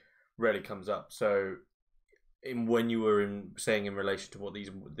rarely comes up. So, when you were saying in relation to what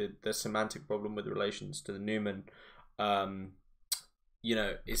the semantic problem with relations to the noumen,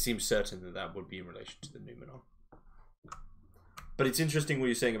 it seems certain that would be in relation to the noumenon. But it's interesting what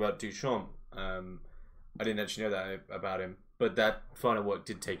you're saying about Duchamp. I didn't actually know that about him, but that final work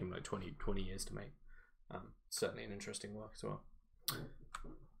did take him like 20 years to make. Certainly an interesting work as well.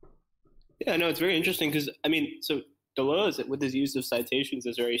 Yeah, no, it's very interesting because, so Deleuze, with his use of citations,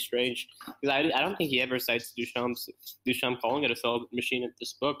 is very strange. Because I don't think he ever cites Duchamp calling it a celibate machine in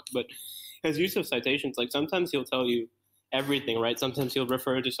this book, but his use of citations, like sometimes he'll tell you everything, right? Sometimes he'll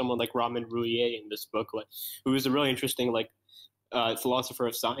refer to someone like Raymond Rouillet in this book, who was a really interesting, philosopher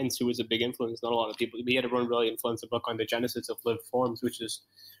of science who was a big influence. Not a lot of people. He had a really influential book on the genesis of lived forms, which is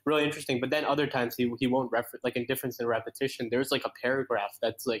really interesting. But then other times he won't reference, like in Difference and Repetition, there's like a paragraph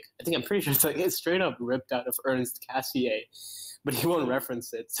that's I'm pretty sure it's straight up ripped out of Ernest Cassier, but he won't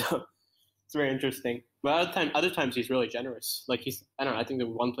reference it. So it's very interesting. But other times he's really generous. I think there's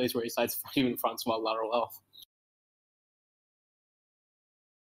one place where he cites even Francois Laruelle.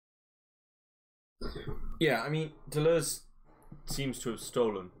 Yeah, Deleuze seems to have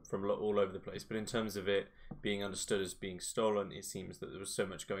stolen from all over the place, but in terms of it being understood as being stolen, it seems that there was so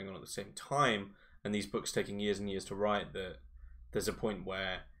much going on at the same time, and these books taking years and years to write, that there's a point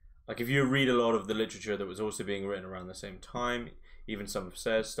where, if you read a lot of the literature that was also being written around the same time, even some of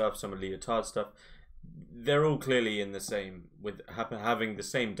Serre's stuff, some of Lyotard's stuff, they're all clearly in the same, with having the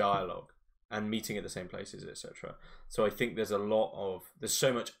same dialogue and meeting at the same places, etc. So I think there's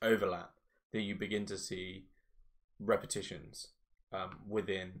so much overlap that you begin to see repetitions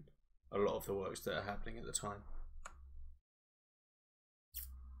within a lot of the works that are happening at the time.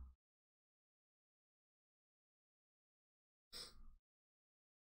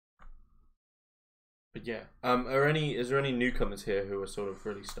 But yeah, is there any newcomers here who are sort of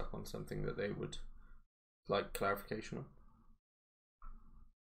really stuck on something that they would like clarification on?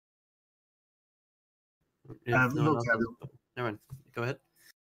 Never mind. Go ahead.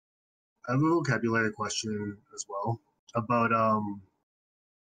 I have a vocabulary question as well about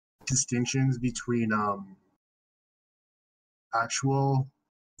distinctions between actual,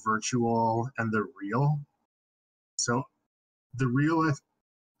 virtual, and the real. So the real,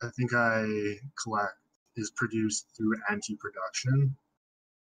 I think I collect, is produced through anti-production,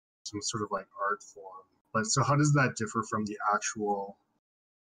 some sort of art form. But so how does that differ from the actual?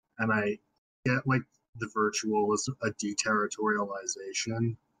 And I get the virtual was a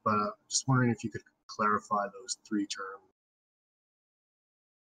deterritorialization, but just wondering if you could clarify those three terms.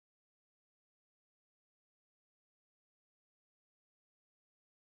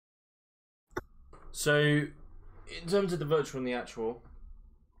 So, in terms of the virtual and the actual,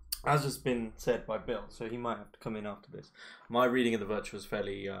 as has been said by Bill, so he might have to come in after this. My reading of the virtual is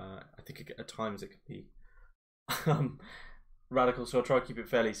fairly, I think at times it can be radical, so I'll try to keep it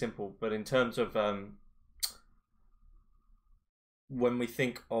fairly simple. But in terms of when we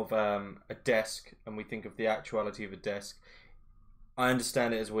think of a desk and we think of the actuality of a desk, I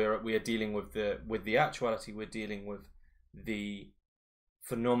understand it as we are dealing with the actuality. We're dealing with the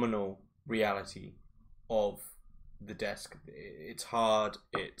phenomenal reality of the desk. It's hard.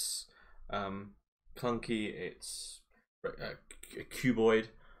 It's clunky. It's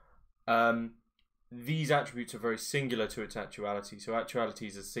cuboid. These attributes are very singular to its actuality. So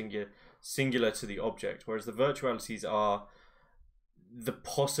actualities are singular to the object, whereas the virtualities are the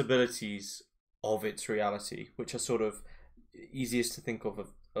possibilities of its reality, which are sort of easiest to think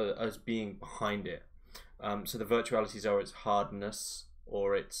of as being behind it. So the virtualities are its hardness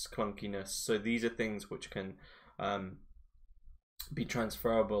or its clunkiness. So these are things which can be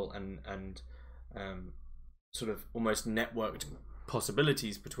transferable and sort of almost networked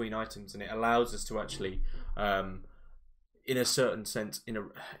possibilities between items, and it allows us to actually, in a certain sense, in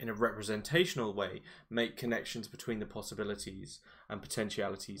a representational way, make connections between the possibilities and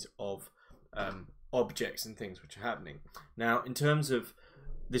potentialities of objects and things which are happening. Now, in terms of,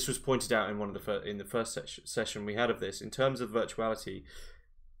 this was pointed out in one of the in the first session we had of this, in terms of virtuality,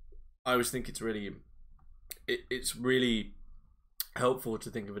 I always think it's really helpful to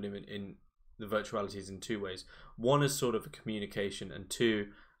think of it in the virtualities in two ways. One is sort of a communication, and two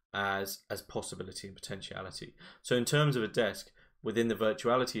as possibility and potentiality. So in terms of a desk, within the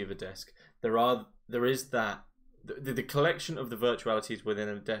virtuality of a desk, there is that the collection of the virtualities within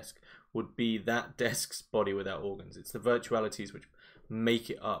a desk would be that desk's body without organs. It's the virtualities which make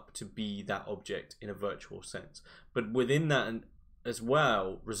it up to be that object in a virtual sense. But within that as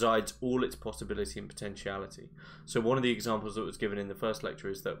well resides all its possibility and potentiality. So one of the examples that was given in the first lecture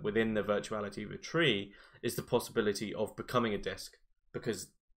is that within the virtuality of a tree is the possibility of becoming a desk, because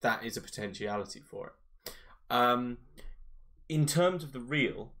that is a potentiality for it. In terms of the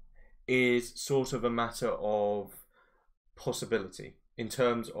real, is sort of a matter of possibility in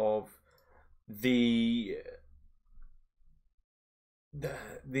terms of the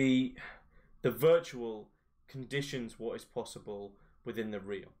virtual conditions what is possible within the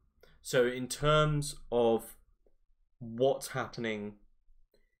real. So in terms of what's happening,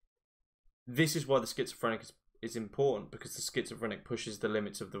 this is why the schizophrenic is important, because the schizophrenic pushes the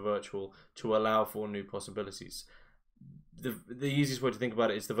limits of the virtual to allow for new possibilities. The easiest way to think about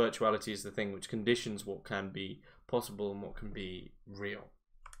it is the virtuality is the thing which conditions what can be possible and what can be real.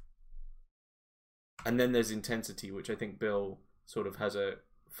 And then there's intensity, which I think Bill sort of has a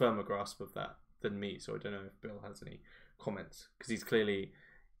firmer grasp of that than me, so I don't know if Bill has any comments, because he's clearly,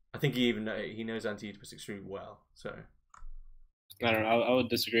 I think he knows Anti-Oedipus extremely well. So I don't know. I would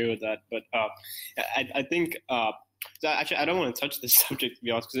disagree with that, but I think actually I don't want to touch this subject, to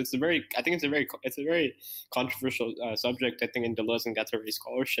be honest, because it's a very controversial subject, I think, in Deleuze and Guattari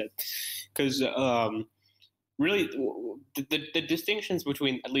scholarship, because really the distinctions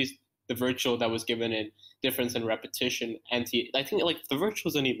between at least the virtual that was given in difference and repetition, I think like the virtual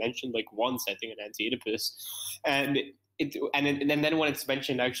is only mentioned like once, I think, in Anti-Oedipus, and then when it's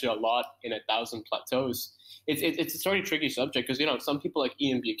mentioned actually a lot in 1,000 Plateaus, it's a sort of tricky subject, because some people like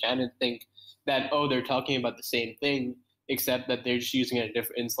Ian Buchanan think that they're talking about the same thing except that they're just using it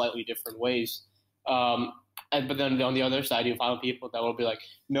in slightly different ways. But then on the other side, you find people that will be like,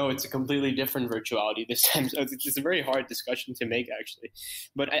 no, it's a completely different virtuality this time. So it's a very hard discussion to make, actually.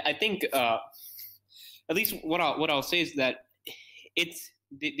 But I think at least what I'll say is that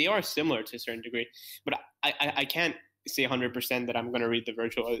they are similar to a certain degree, but I can't say 100% that I'm going to read the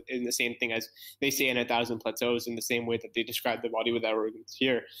virtual in the same thing as they say in 1,000 Plateaus, in the same way that they describe the body without organs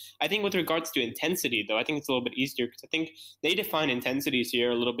here. I think with regards to intensity, though, I think it's a little bit easier, because I think they define intensities here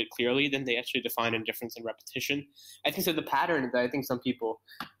a little bit clearly than they actually define in difference and repetition. I think so the pattern that I think some people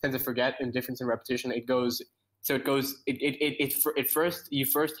tend to forget in difference and repetition, you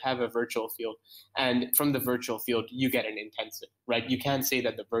first have a virtual field, and from the virtual field you get an intensive, right? You can't say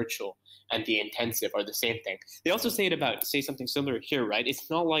that the virtual and the intensive are the same thing. They also say something similar here, right? It's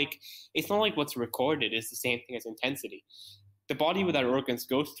not like what's recorded is the same thing as intensity. The body without organs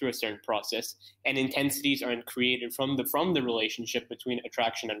goes through a certain process, and intensities are created from the relationship between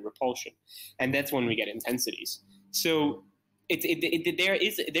attraction and repulsion, and that's when we get intensities. So even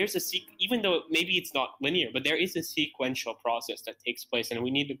though maybe it's not linear, but there is a sequential process that takes place, and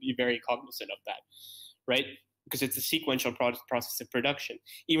we need to be very cognizant of that, right? Because it's a sequential process of production,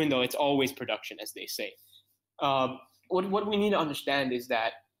 even though it's always production, as they say. What we need to understand is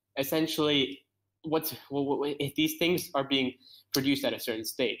that essentially these things are being produced at a certain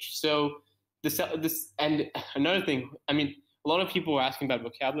stage. So this and another thing, I mean, a lot of people are asking about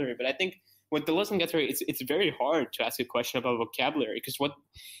vocabulary, but I think with Deleuze and Guattari, it's very hard to ask a question about vocabulary, because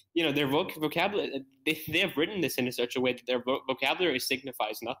their vocabulary, they have written this in such a way that their vocabulary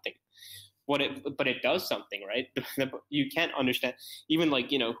signifies nothing. But it does something, right? You can't understand even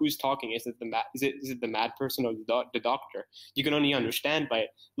who's talking. Is it the mad person or the doctor? You can only understand by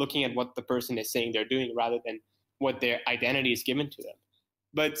looking at what the person is saying they're doing, rather than what their identity is given to them.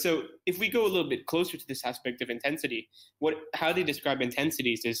 But so if we go a little bit closer to this aspect of intensity, how they describe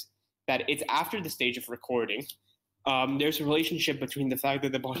intensities is that it's after the stage of recording. There's a relationship between the fact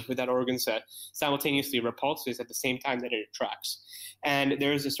that the body without organs simultaneously repulses at the same time that it attracts. And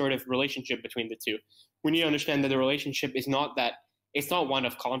there is a sort of relationship between the two, we need to understand that the relationship is not that, it's not one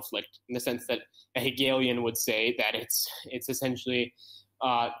of conflict in the sense that a Hegelian would say that it's essentially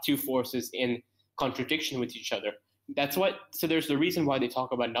two forces in contradiction with each other. So there's the reason why they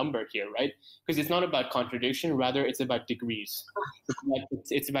talk about number here, right? Because it's not about contradiction, rather it's about degrees.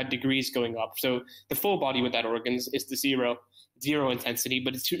 It's about degrees going up. So the full body without organs is the zero intensity,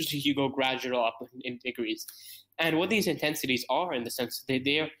 but it's usually you go gradual up in degrees. And what these intensities are, in the sense that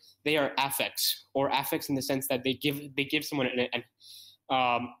they are affects, or affects in the sense that they give someone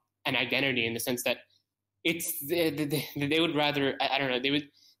an identity, in the sense that they would rather, I don't know,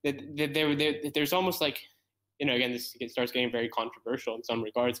 there's almost like, again, this starts getting very controversial in some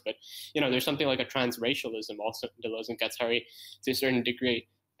regards, but there's something like a transracialism also in Deleuze and Guattari to a certain degree,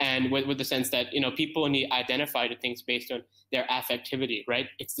 and with the sense that people only identify to things based on their affectivity, right?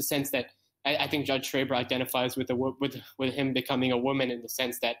 It's the sense that I think Judge Schraber identifies with him becoming a woman, in the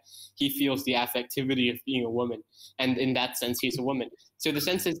sense that he feels the affectivity of being a woman, and in that sense he's a woman. So the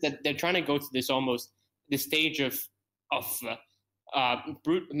sense is that they're trying to go to this stage of affectivity. At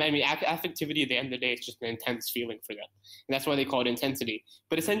the end of the day, it's just an intense feeling for them, and that's why they call it intensity.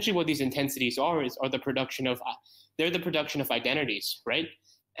 But essentially, what these intensities are the production of identities, right?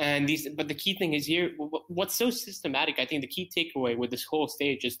 And but the key thing is here, what's so systematic, I think the key takeaway with this whole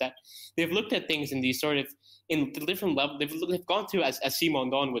stage is that they've looked at things in these sort of, in the different level, they've gone through, as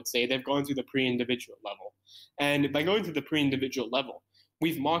Simondon would say, they've gone through the pre-individual level. And by going through the pre-individual level,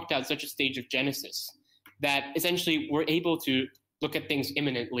 we've marked out such a stage of genesis that essentially we're able to look at things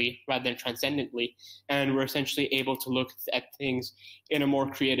immanently rather than transcendently, and we're essentially able to look at things in a more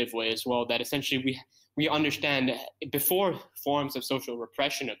creative way as well, that essentially we understand before forms of social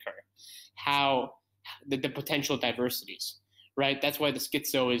repression occur, how the potential diversities, right? That's why the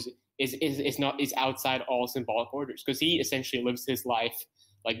schizo is outside all symbolic orders, because he essentially lives his life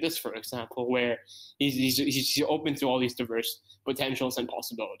like this, for example, where he's open to all these diverse potentials and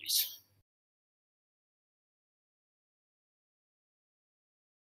possibilities.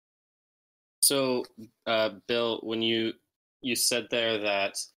 So, Bill, when you said there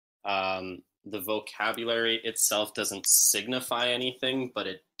that the vocabulary itself doesn't signify anything, but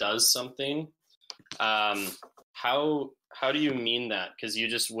it does something, how do you mean that? Because you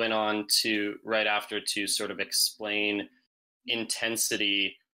just went on to right after to sort of explain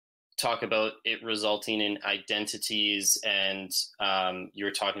intensity, talk about it resulting in identities, and you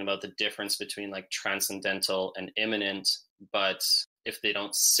were talking about the difference between like transcendental and immanent, but if they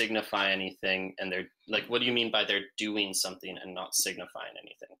don't signify anything, and they're like, what do you mean by they're doing something and not signifying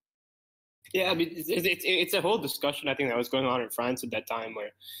anything? Yeah, I mean, it's a whole discussion, I think, that was going on in France at that time, where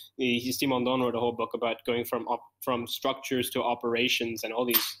Simondon wrote a whole book about going from structures to operations, and all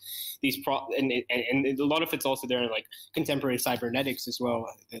and a lot of it's also there in like contemporary cybernetics as well,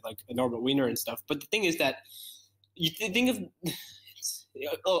 like Norbert Wiener and stuff. But the thing is that you think of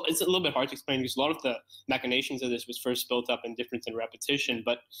it's a little bit hard to explain, because a lot of the machinations of this was first built up in difference and repetition.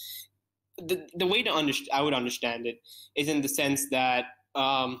 But the way I would understand it is in the sense that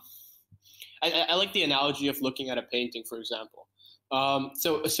I like the analogy of looking at a painting, for example.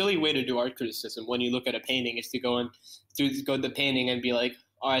 So a silly way to do art criticism when you look at a painting is to go to the painting and be like,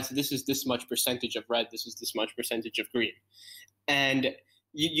 all right, so this is this much percentage of red, this is this much percentage of green. And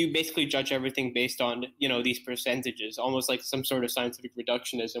you basically judge everything based on, these percentages, almost like some sort of scientific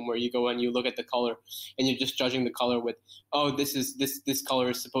reductionism, where you go and you look at the color and you're just judging the color with, oh, this color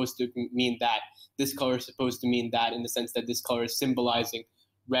is supposed to mean that. This color is supposed to mean that, in the sense that this color is symbolizing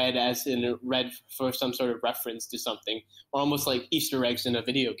red as in red for some sort of reference to something, or almost like Easter eggs in a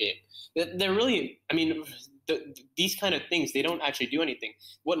video game. They're really, I mean, these kind of things, they don't actually do anything.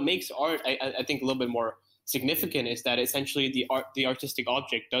 What makes art, I think, a little bit more significant is that essentially the artistic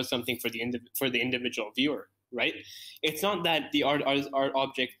object does something for the individual viewer, right? It's not that the art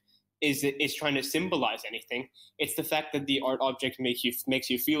object is trying to symbolize anything. It's the fact that the art object makes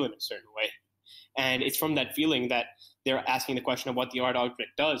you feel in a certain way, and it's from that feeling that they're asking the question of what the art object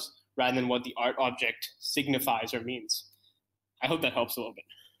does, rather than what the art object signifies or means. I hope that helps a little bit.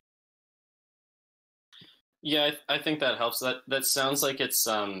 Yeah, I think that helps. That sounds like it's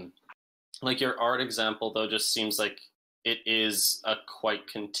like your art example, though, just seems like it is a quite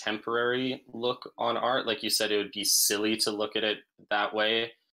contemporary look on art. Like you said, it would be silly to look at it that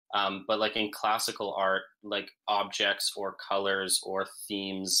way. But like in classical art, like objects or colors or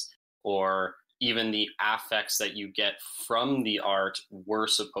themes or even the affects that you get from the art were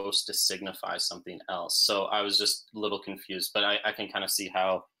supposed to signify something else. So I was just a little confused, but I can kind of see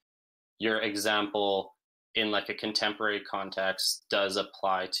how your example in like a contemporary context does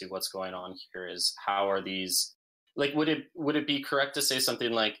apply to what's going on here. Is how are these, like, would it be correct to say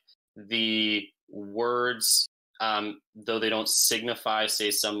something like the words, though they don't signify, say,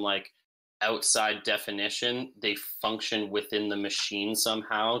 some like outside definition, they function within the machine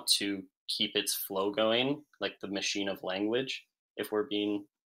somehow to keep its flow going, like the machine of language, if we're being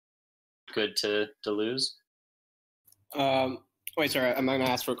good to Deleuze. Wait, sorry, I'm going to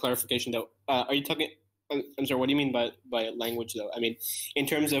ask for clarification, though. Are you talking... I'm sorry, what do you mean by language, though? I mean, in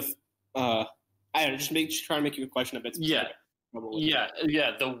terms of... I don't know, just trying to make you a question a bit specific.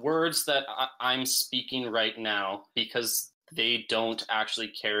 Yeah. The words that I'm speaking right now, because they don't actually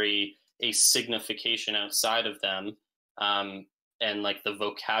carry a signification outside of them, and like the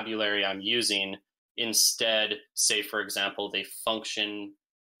vocabulary I'm using, instead, say, for example, they function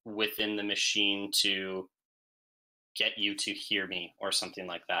within the machine to get you to hear me or something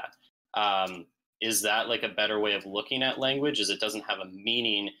like that. Is that like a better way of looking at language? Is it doesn't have a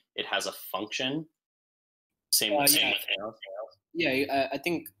meaning, it has a function? Same with anything else? Yeah, I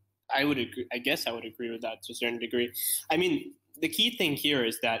think I would agree. I guess I would agree with that to a certain degree. I mean, the key thing here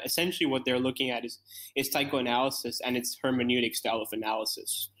is that essentially what they're looking at is psychoanalysis and its hermeneutic style of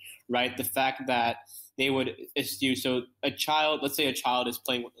analysis, right? The fact that they would eschew, so a child, let's say a child is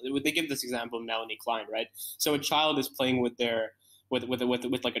playing with, they give this example of Melanie Klein, right? So a child is playing with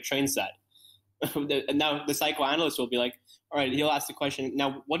like a train set. Now the psychoanalyst will be like, all right, he'll ask the question,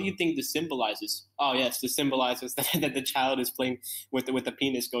 now what do you think this symbolizes? Oh yes, this symbolizes that the child is playing with the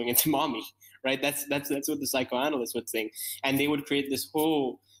penis going into mommy, right? That's what the psychoanalyst would think. And they would create this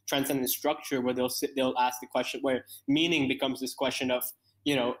whole transcendent structure where they'll ask the question, where meaning becomes this question of,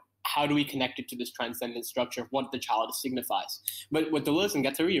 how do we connect it to this transcendent structure of what the child signifies? But what Deleuze and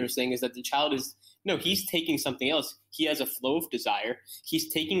Guattari are saying is that the child is, he's taking something else. He has a flow of desire.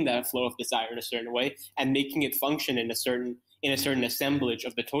 He's taking that flow of desire in a certain way and making it function in a certain assemblage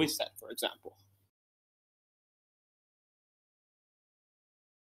of the toy set, for example.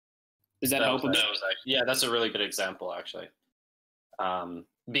 Does that help? Yeah, that's a really good example, actually.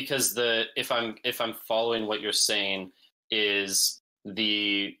 Because if I'm following what you're saying, is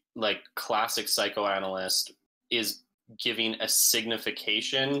the like classic psychoanalyst is giving a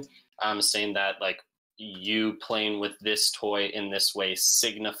signification, saying that like you playing with this toy in this way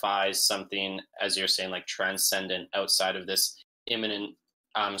signifies something, as you're saying, like transcendent, outside of this immanent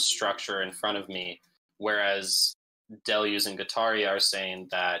structure in front of me. Whereas Deleuze and Guattari are saying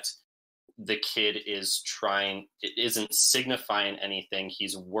that the kid isn't signifying anything.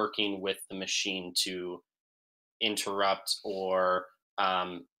 He's working with the machine to interrupt or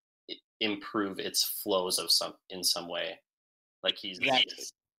improve its flows in some way. Like he's exactly.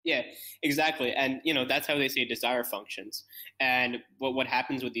 Yeah, exactly. And that's how they say desire functions. And what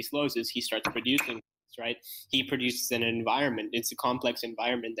happens with these flows is he starts producing, right? He produces an environment. It's a complex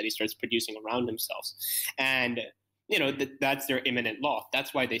environment that he starts producing around himself. And that's their immanent law.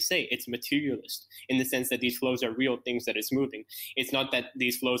 That's why they say it's materialist, in the sense that these flows are real things that it's moving. It's not that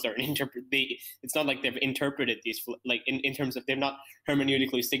these flows are it's not like they've interpreted these like in terms of they've not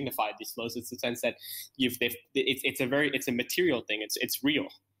hermeneutically signified these flows. It's the sense that it's a material thing. It's real.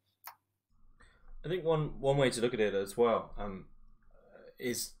 I think one way to look at it as well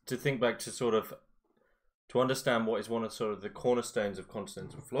is to think back to to understand what is one of the cornerstones of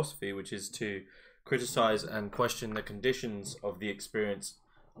continental philosophy, which is to criticize and question the conditions of the experience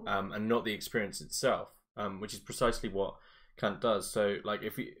and not the experience itself, which is precisely what Kant does. So, like,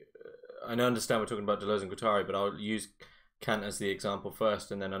 I understand we're talking about Deleuze and Guattari, but I'll use Kant as the example first,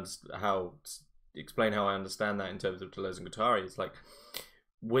 and then explain how I understand that in terms of Deleuze and Guattari. It's like,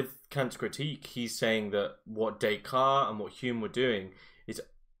 with Kant's critique, he's saying that what Descartes and what Hume were doing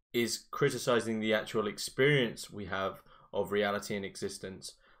is criticizing the actual experience we have of reality and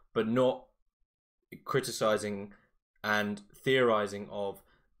existence, but not criticizing and theorizing of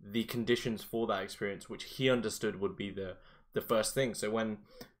the conditions for that experience, which he understood would be the first thing. So when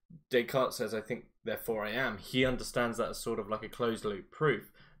Descartes says, I think, therefore I am, he understands that as sort of like a closed loop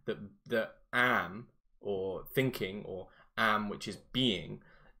proof that the am, or thinking, or am, which is being,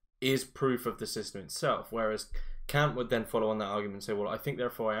 is proof of the system itself. Whereas Kant would then follow on that argument and say, well, I think,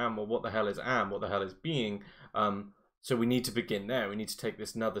 therefore I am. Well, what the hell is am? What the hell is being? So we need to begin there. We need to take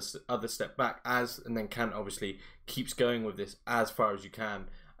this other step back, and then Kant obviously keeps going with this as far as you can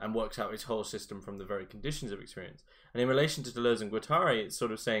and works out his whole system from the very conditions of experience. And in relation to Deleuze and Guattari, it's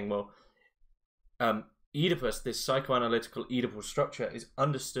sort of saying, well, Oedipus, this psychoanalytical Oedipal structure, is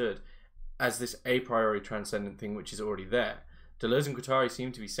understood as this a priori transcendent thing which is already there. Deleuze and Guattari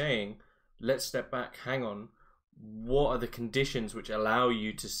seem to be saying, let's step back, hang on, what are the conditions which allow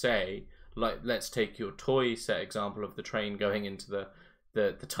you to say, like, let's take your toy set example of the train going into the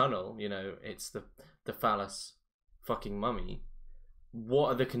tunnel, it's the phallus fucking mummy. What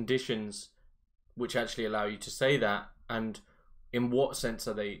are the conditions which actually allow you to say that, and in what sense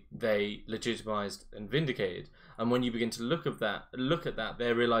are they legitimized and vindicated? And when you begin to look at that,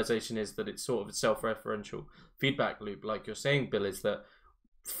 their realization is that it's sort of a self-referential feedback loop, like you're saying, Bill, is that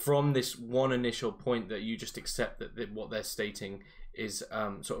from this one initial point that you just accept that what they're stating is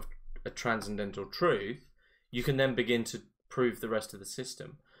sort of a transcendental truth, you can then begin to prove the rest of the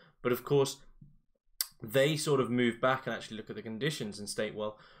system. But of course, they sort of move back and actually look at the conditions and state,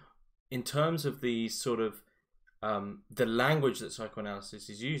 well, in terms of the sort of the language that psychoanalysis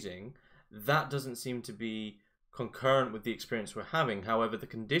is using, that doesn't seem to be concurrent with the experience we're having. However, the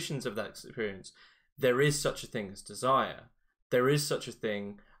conditions of that experience, there is such a thing as desire. There is such a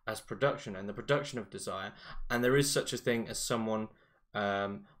thing as production and the production of desire. And there is such a thing as someone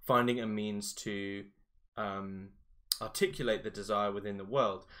finding a means to articulate the desire within the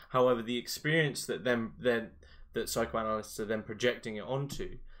world. However, the experience that that psychoanalysts are then projecting it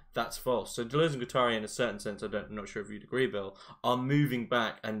onto, that's false. So Deleuze and Guattari, in a certain sense, I'm not sure if you'd agree, Bill, are moving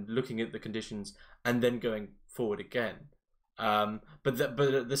back and looking at the conditions and then going forward again. But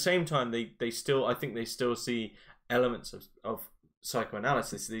at the same time, they still see elements of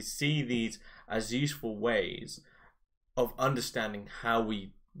psychoanalysis. They see these as useful ways of understanding how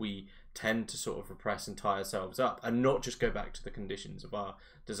we tend to sort of repress and tie ourselves up, and not just go back to the conditions of our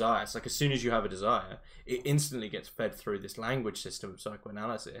desire. It's like as soon as you have a desire, it instantly gets fed through this language system of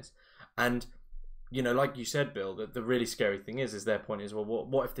psychoanalysis. And like you said, Bill, that the really scary thing is their point is, well,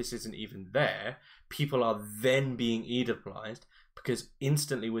 what if this isn't even there? People are then being Oedipalized because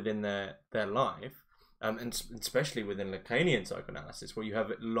instantly within their life, and especially within Lacanian psychoanalysis, where you have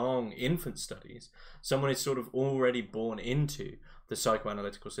long infant studies, someone is sort of already born into the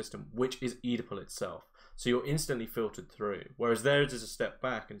psychoanalytical system, which is Oedipal itself. So you're instantly filtered through. Whereas theirs is a step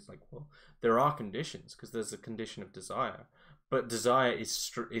back, and it's like, well, there are conditions, because there's a condition of desire, but desire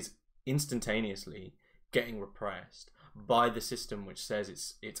is instantaneously getting repressed by the system, which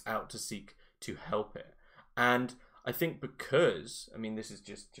says it's out to seek to help it. And I think because, this is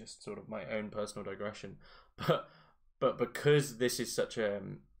just sort of my own personal digression, but because this is such a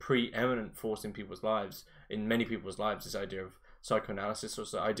preeminent force in people's lives, in many people's lives, this idea of psychoanalysis or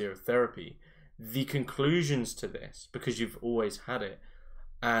the idea of therapy, the conclusions to this, because you've always had it,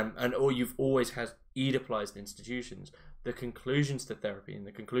 or you've always had Oedipalized institutions, the conclusions to therapy and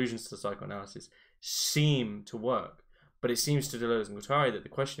the conclusions to psychoanalysis seem to work. But it seems to Deleuze and Guattari that the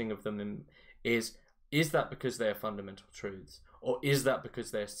questioning of them is that because they are fundamental truths, or is that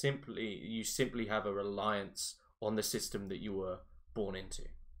because you simply have a reliance on the system that you were born into?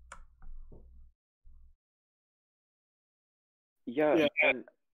 Yeah. And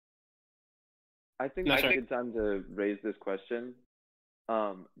I think that's a good time to raise this question.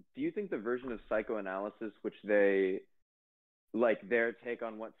 Do you think the version of psychoanalysis, which they their take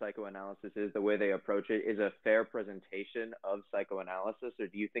on what psychoanalysis is, the way they approach it, is a fair presentation of psychoanalysis, or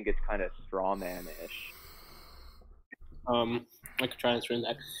do you think it's kind of straw man-ish? I could try answering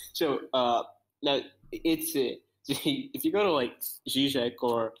that. So now it's if you go to Zizek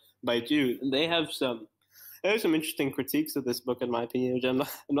or Baidu, they have some interesting critiques of this book, in my opinion, which I'm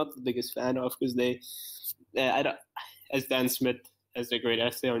not the biggest fan of, because as Dan Smith has a great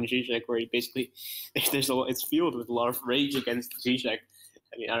essay on Zizek, where he basically it's fueled with a lot of rage against Zizek.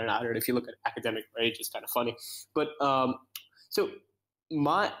 I don't know if you look at academic rage, it's kind of funny. But so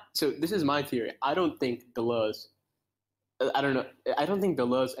this is my theory. I don't think Deleuze and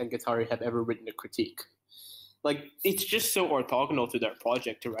Guattari have ever written a critique. It's just so orthogonal to their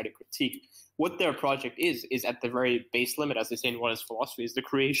project to write a critique. What their project is at the very base limit, as they say in What is Philosophy, is the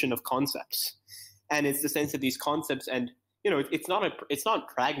creation of concepts. And it's the sense that these concepts, and it's not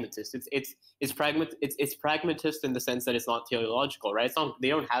pragmatist. It's pragmatist in the sense that it's not teleological, right? They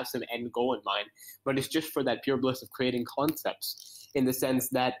don't have some end goal in mind, but it's just for that pure bliss of creating concepts, in the sense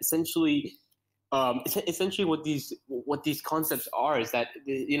that essentially what these concepts are is that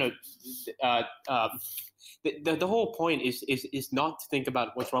the whole point is not to think about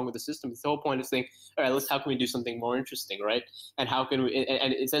what's wrong with the system. The whole point is to think, all right, how can we do something more interesting, right? And how can we?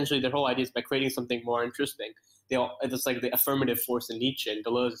 And essentially, their whole idea is by creating something more interesting. It's like the affirmative force in Nietzsche, and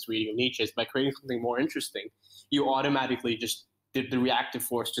Deleuze's reading of Nietzsche is by creating something more interesting, you automatically just the reactive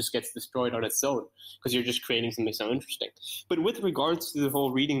force just gets destroyed on its own, because you're just creating something so interesting. But with regards to the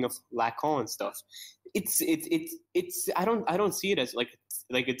whole reading of Lacan and stuff, it's I don't see it as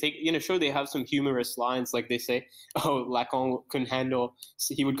sure, they have some humorous lines, like they say, oh, Lacan couldn't handle,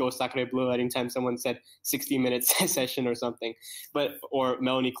 he would go sacre bleu anytime someone said 60 minutes session or something, or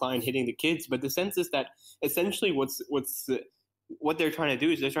Melanie Klein hitting the kids. But the sense is that essentially what they're trying to do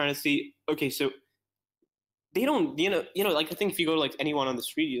is they're trying to see, okay, so they don't, like I think if you go to like anyone on the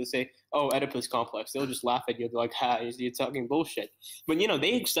street, you'll say, "Oh, Oedipus complex." They'll just laugh at you. They're like, "Ha, you're talking bullshit." But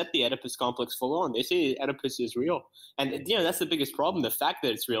they accept the Oedipus complex full on. They say Oedipus is real, and that's the biggest problem. The fact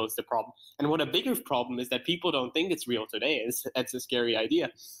that it's real is the problem. And what a bigger problem is that people don't think it's real today. That's a scary idea.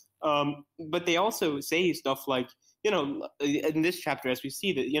 But they also say stuff like, in this chapter, as we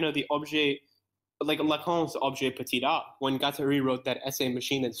see that, the objet, like Lacan's objet petit a, when Guattari wrote that essay,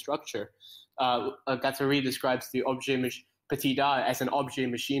 Machine and Structure. Guattari describes the objet petit a as an objet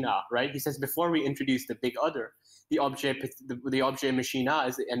machine a, right? He says before we introduce the big other, the objet machine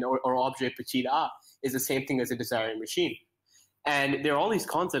a or objet petit a is the same thing as a desiring machine. And there are all these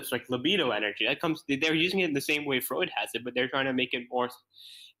concepts like libido energy they're using it in the same way Freud has it, but they're trying to make it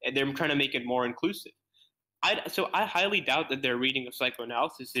more inclusive. So I highly doubt that their reading of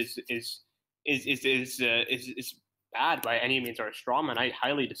psychoanalysis is bad by any means or a straw man. I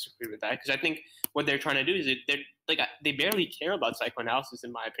highly disagree with that, because I think what they're trying to do is they barely care about psychoanalysis,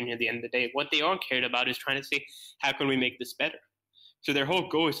 in my opinion. At the end of the day, what they are cared about is trying to say, how can we make this better? So their whole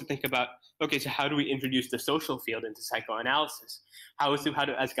goal is to think about, okay, so how do we introduce the social field into psychoanalysis? As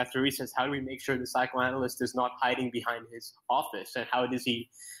Guattari says, how do we make sure the psychoanalyst is not hiding behind his office, and how is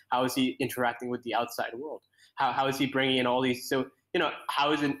he interacting with the outside world? How is he bringing in all these? So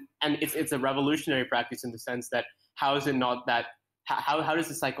how is it? And it's a revolutionary practice in the sense that, how is it not that? How does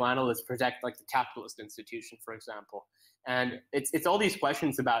the psychoanalyst protect like the capitalist institution, for example? And it's all these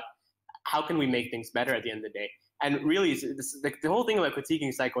questions about how can we make things better at the end of the day. And really, the whole thing about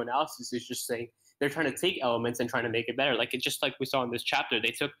critiquing psychoanalysis is just saying they're trying to take elements and trying to make it better. Like just like we saw in this chapter,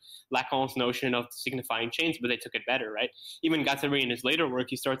 they took Lacan's notion of signifying chains, but they took it better, right? Even Guattari in his later work,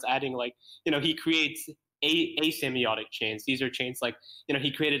 he starts adding he creates asemiotic chains. These are chains like,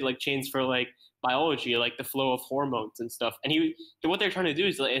 he created like chains for like biology, like the flow of hormones and stuff. And what they're trying to do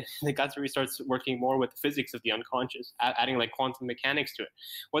is Guattari starts working more with the physics of the unconscious, adding like quantum mechanics to it.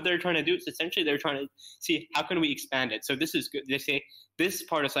 What they're trying to do is essentially they're trying to see, how can we expand it? So this is good. They say this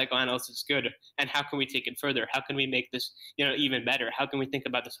part of psychoanalysis is good, and how can we take it further? How can we make this, even better? How can we think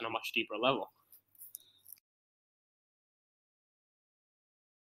about this on a much deeper level?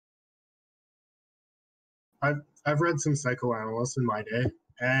 I've read some psychoanalysts in my day,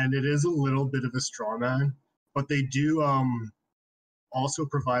 and it is a little bit of a straw man, but they do also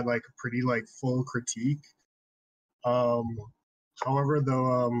provide like a pretty like full critique. However,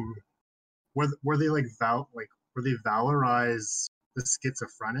 though, where they valorize the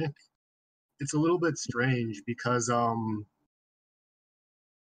schizophrenic, it's a little bit strange because I've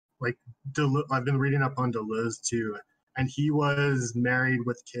been reading up on Deleuze too, and he was married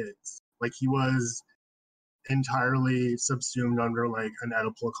with kids. Like he was entirely subsumed under like an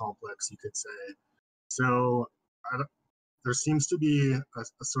Oedipal complex, you could say. So there seems to be a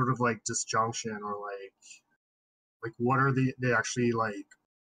sort of like disjunction, or like what are they actually like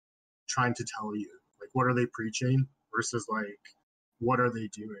trying to tell you? Like what are they preaching versus like what are they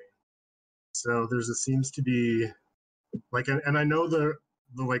doing? So seems to be like, and I know the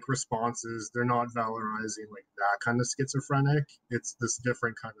like responses, they're not valorizing like that kind of schizophrenic. It's this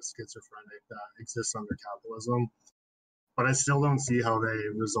different kind of schizophrenic that exists under capitalism. But I still don't see how they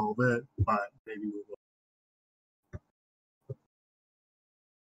resolve it, but maybe we will.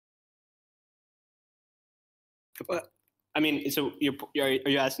 But I mean, so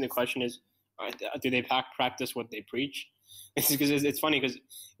you're asking the question is, do they practice what they preach? It's because it's funny because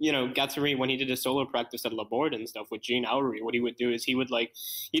Guattari, when he did his solo practice at Laborde and stuff with Jean Oury, what he would do is he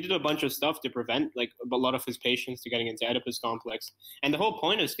did a bunch of stuff to prevent like a lot of his patients to getting into Oedipus complex. And the whole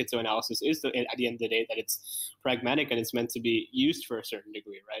point of schizoanalysis is at the end of the day that it's pragmatic and it's meant to be used for a certain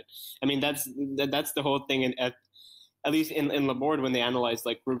degree, right? I mean that's the whole thing. And at least in Laborde when they analyzed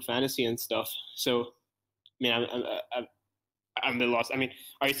like group fantasy and stuff. So I mean I'm a bit lost. I mean,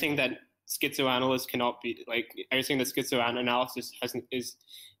 are you saying that schizoanalysts cannot be like? Are you saying that schizoanalysis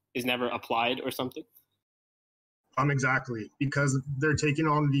is never applied or something? Exactly, because they're taking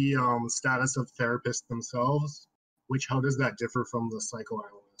on the status of therapists themselves. Which, how does that differ from the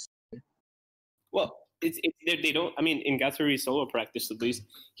psychoanalyst? Well, they don't. I mean, in Guattari's solo practice, at least,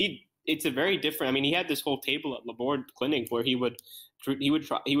 it's a very different. I mean, he had this whole table at Laborde Clinic where he would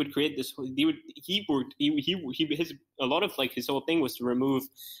create this. A lot of like his whole thing was to remove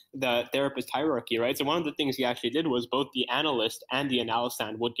the therapist hierarchy, right? So one of the things he actually did was both the analyst and the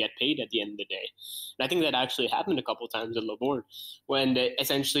analysand would get paid at the end of the day. And I think that actually happened a couple of times at Laborde when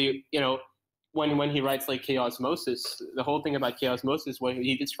essentially, when he writes like chaosmosis, the whole thing about chaosmosis, where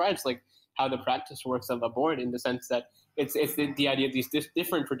he describes like how the practice works at Laborde in the sense that it's the idea of these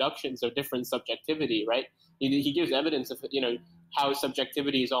different productions or different subjectivity, right? He gives evidence of, how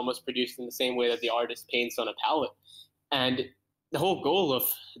subjectivity is almost produced in the same way that the artist paints on a palette. And the whole goal of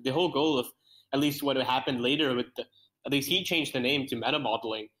at least what happened later with at least he changed the name to meta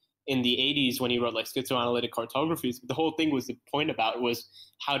modeling in the 80s when he wrote like schizoanalytic cartographies. The whole thing was, the point about it was,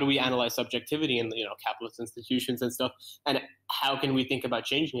 how do we analyze subjectivity in capitalist institutions and stuff, and how can we think about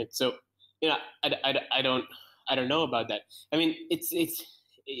changing it? So I don't know about that. I mean, it's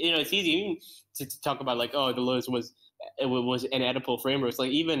easy to talk about like, oh, Deleuze was an Oedipal framework. It's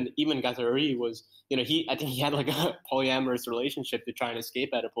like even Guattari was, I think he had like a polyamorous relationship to try and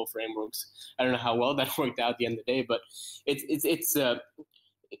escape Oedipal frameworks. I don't know how well that worked out at the end of the day, but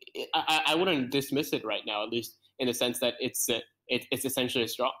I wouldn't dismiss it right now, at least in the sense that it's essentially a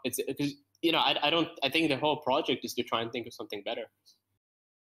strong. It's because I think the whole project is to try and think of something better.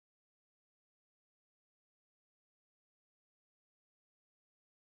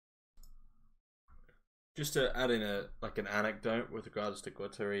 Just to add in an anecdote with regards to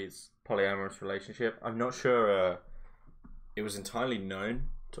Guattari's polyamorous relationship, I'm not sure it was entirely known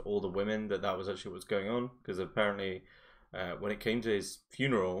to all the women that was actually what's going on, because apparently when it came to his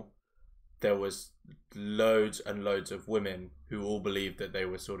funeral, there was loads and loads of women who all believed that they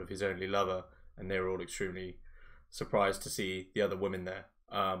were sort of his only lover, and they were all extremely surprised to see the other women there.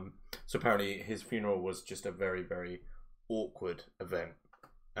 So apparently his funeral was just a very, very awkward event.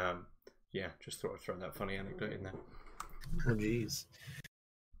 Yeah, just thought I'd throw that funny anecdote in there. Oh, jeez.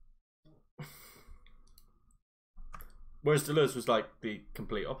 Whereas Deleuze was like the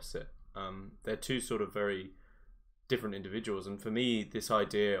complete opposite. They're two sort of very different individuals, and for me, this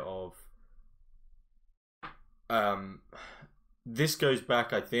idea of this goes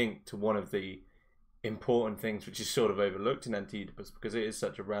back, I think, to one of the important things which is sort of overlooked in Anti-Oedipus, because it is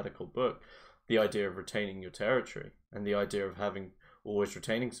such a radical book. The idea of retaining your territory, and the idea of always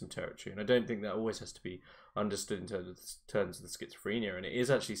retaining some territory. And I don't think that always has to be understood in terms of the schizophrenia. And it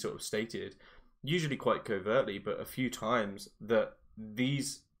is actually sort of stated, usually quite covertly, but a few times, that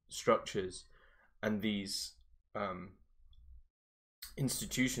these structures and these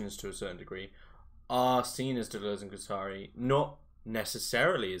institutions, to a certain degree, are seen as Deleuze and Guattari not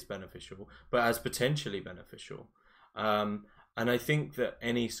necessarily as beneficial, but as potentially beneficial. And I think that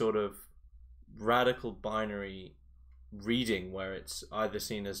any sort of radical binary reading where it's either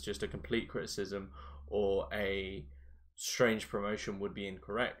seen as just a complete criticism or a strange promotion would be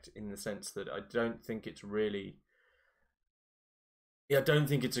incorrect, in the sense that I don't think it's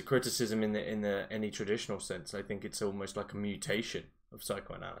a criticism in the any traditional sense. I think it's almost like a mutation of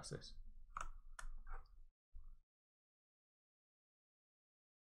psychoanalysis.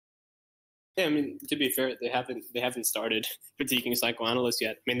 Yeah, I mean, to be fair, they haven't started critiquing psychoanalysts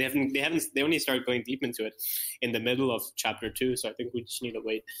yet. I mean, they only started going deep into it in the middle of chapter 2. So I think we just need to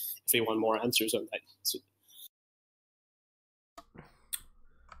wait if they want more answers on that. So,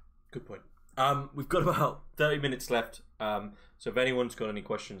 good point. We've got about 30 minutes left. So if anyone's got any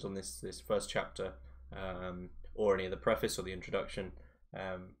questions on this first chapter, or any of the preface or the introduction,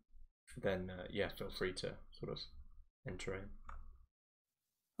 then feel free to sort of enter in.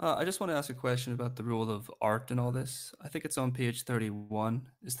 I just want to ask a question about the role of art in all this. I think it's on page 31.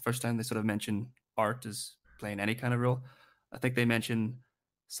 It's the first time they sort of mention art as playing any kind of role. I think they mention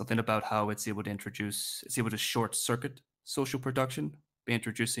something about how it's able to short circuit social production by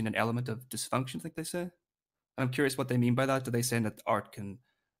introducing an element of dysfunction, I think they say. I'm curious what they mean by that. Do they say that art can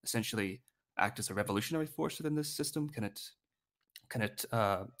essentially act as a revolutionary force within this system? Can it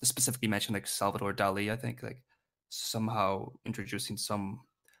specifically mention like Salvador Dali, I think, like somehow introducing some,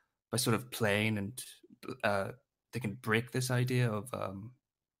 by sort of playing, and they can break this idea of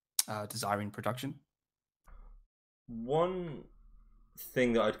desiring production? One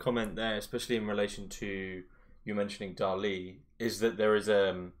thing that I'd comment there, especially in relation to you mentioning Dali, is that there is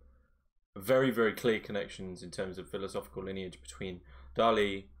very, very clear connections in terms of philosophical lineage between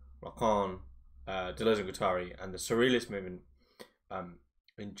Dali, Lacan, Deleuze and Guattari, and the Surrealist movement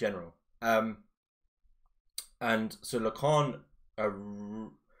in general. And so Lacan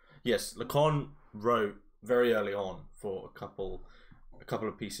wrote very early on for a couple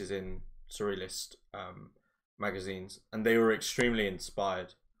of pieces in Surrealist magazines, and they were extremely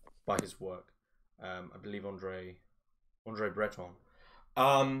inspired by his work. I believe Andre Breton.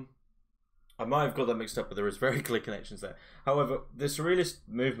 I might have got that mixed up, but there is very clear connections there. However, the Surrealist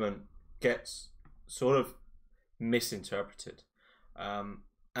movement gets sort of misinterpreted. And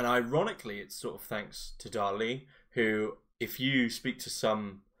ironically, it's sort of thanks to Dali, who, if you speak to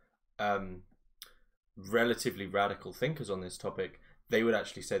some relatively radical thinkers on this topic, they would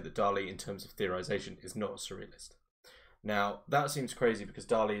actually say that Dali, in terms of theorization, is not a surrealist. Now, that seems crazy because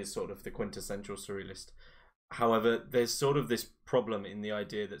Dali is sort of the quintessential surrealist. However, there's sort of this problem in the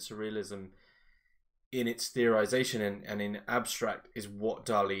idea that surrealism, in its theorization and in abstract, is what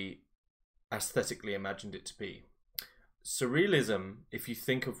Dali aesthetically imagined it to be. Surrealism, if you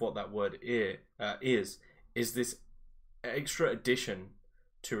think of what that word is this extra addition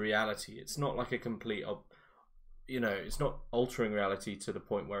to reality. It's not like a complete, it's not altering reality to the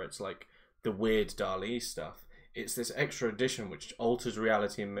point where it's like the weird Dali stuff. It's this extra addition which alters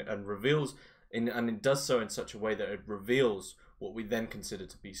reality and reveals, and it does so in such a way that it reveals what we then consider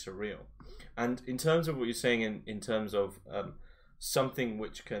to be surreal. And in terms of what you're saying, in terms of something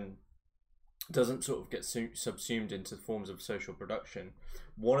which doesn't sort of get subsumed into forms of social production,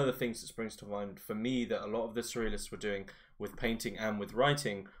 one of the things that springs to mind for me that a lot of the surrealists were doing with painting and with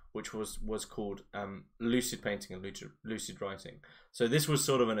writing, which was called lucid painting and lucid writing. So this was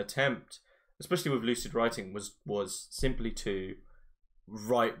sort of an attempt, especially with lucid writing, was simply to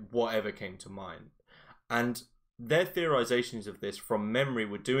write whatever came to mind. And their theorizations of this from memory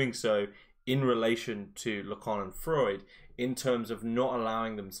were doing so in relation to Lacan and Freud, in terms of not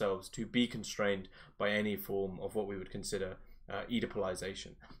allowing themselves to be constrained by any form of what we would consider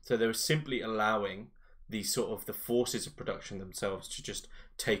Oedipalization. So they were simply allowing the forces of production themselves to just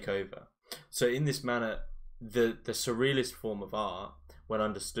take over. So in this manner, the surrealist form of art, when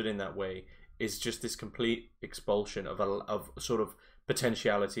understood in that way, is just this complete expulsion of sort of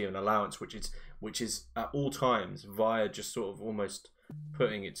potentiality and allowance, which is at all times, via just sort of almost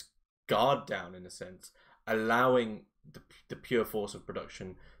putting its guard down in a sense, allowing the pure force of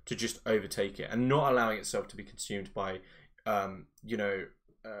production to just overtake it, and not allowing itself to be consumed by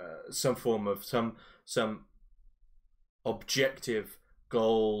some form of some objective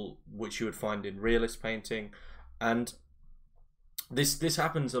goal which you would find in realist painting. And this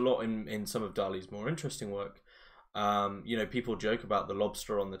happens a lot in some of Dali's more interesting work. People joke about the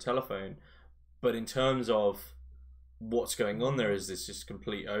lobster on the telephone, but in terms of what's going on there is this just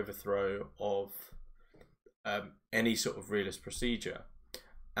complete overthrow of any sort of realist procedure.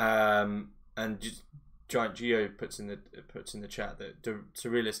 And just Giant Geo puts in the chat that the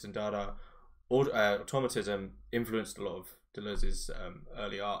surrealist and Dada automatism influenced a lot of Deleuze's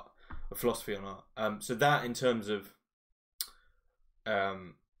early art, philosophy on art. So that in terms of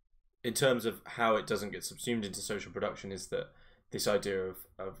how it doesn't get subsumed into social production, is that this idea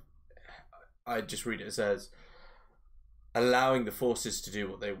of I just read it as allowing the forces to do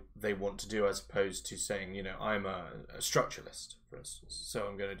what they want to do, as opposed to saying, I'm a structuralist, for instance, so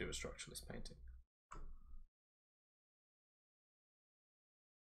I'm going to do a structuralist painting.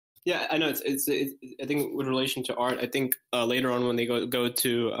 Yeah, I know. It's I think with relation to art, I think later on when they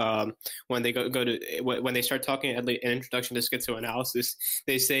when they start talking at an introduction to schizoanalysis,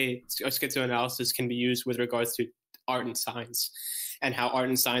 they say schizoanalysis can be used with regards to art and science, and how art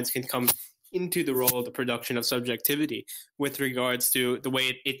and science can come into the role of the production of subjectivity with regards to the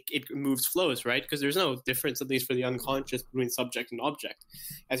way it moves flows, right? Because there's no difference, at least for the unconscious, between subject and object,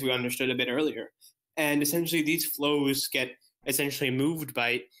 as we understood a bit earlier. And essentially these flows get essentially moved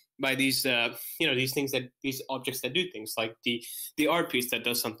by these these things, that these objects that do things, like the art piece that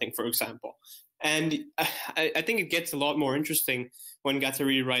does something, for example. And I think it gets a lot more interesting when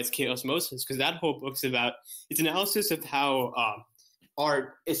Guattari writes Chaosmosis, because that whole book's about its analysis of how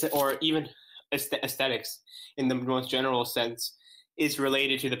art is, or even aesthetics in the most general sense, is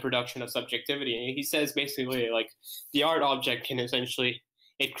related to the production of subjectivity. And he says basically, like, the art object can essentially,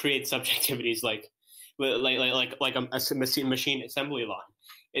 it creates subjectivities like a machine assembly line.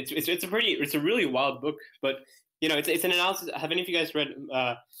 It's a really wild book, but it's an analysis. Have any of you guys read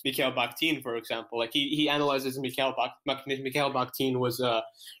Mikhail Bakhtin, for example? Like he analyzes Mikhail Bakhtin was a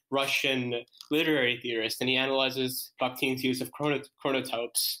Russian literary theorist, and he analyzes Bakhtin's use of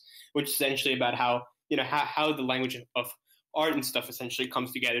chronotypes, which is essentially about how the language of art and stuff essentially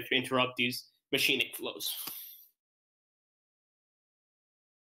comes together to interrupt these machinic flows.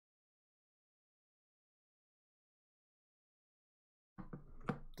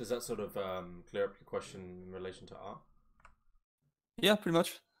 Does that sort of clear up your question in relation to art? Yeah, pretty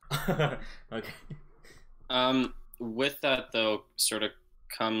much. Okay. With that, though, sort of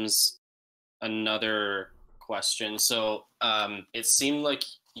comes another question. So it seemed like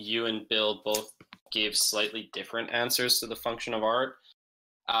you and Bill both gave slightly different answers to the function of art.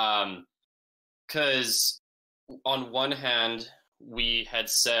 Because on one hand, we had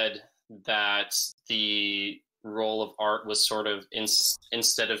said that the role of art was sort of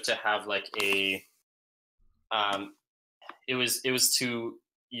instead of to have like a it was to,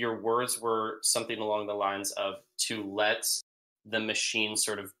 your words were something along the lines of to let the machine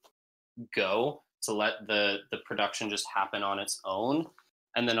sort of go, to let the production just happen on its own.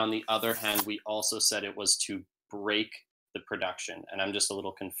 And then on the other hand, we also said it was to break the production. And I'm just a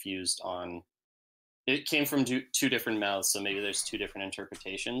little confused on, it came from two different mouths, so maybe there's two different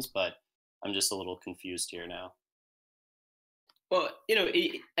interpretations, but I'm just a little confused here now. Well,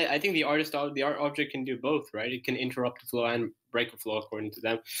 I think the art object can do both, right? It can interrupt the flow and break a flow according to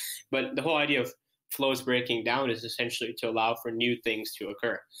them. But the whole idea of flows breaking down is essentially to allow for new things to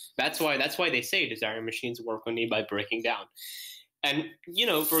occur. That's why they say design machines work only by breaking down. And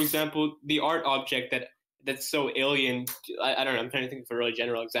for example, the art object that's so alien. I don't know. I'm trying to think of a really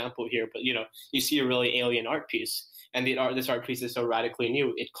general example here, but you see a really alien art piece, and this art piece is so radically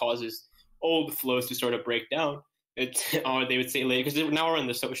new, it causes old flows to sort of break down. Or they would say later, because now we're in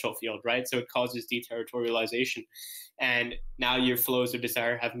the social field, right? So it causes deterritorialization, and now your flows of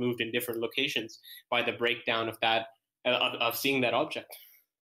desire have moved in different locations by the breakdown of that of seeing that object.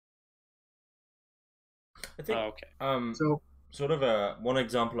 I think okay. So sort of one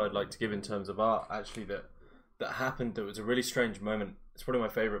example I'd like to give in terms of art, actually, that happened, that was a really strange moment. It's probably my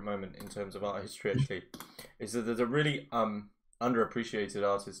favorite moment in terms of art history, actually, is that there's a really underappreciated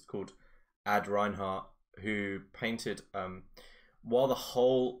artist called Ad Reinhardt, who painted while the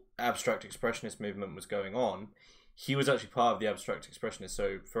whole abstract expressionist movement was going on. He was actually part of the abstract expressionists.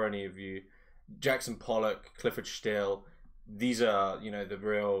 So for any of you, Jackson Pollock, Clifford Still, these are the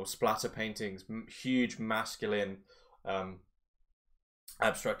real splatter paintings, huge masculine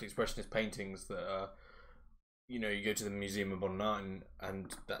abstract expressionist paintings that are, you go to the Museum of Modern Art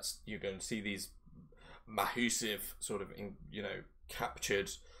and that's, you're going to see these massive sort of captured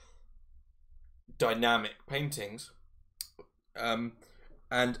dynamic paintings, and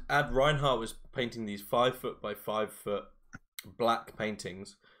Ad Reinhardt was painting these 5 foot by 5 foot black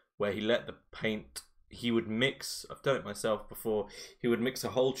paintings where he let the paint, he would mix, I've done it myself before, he would mix a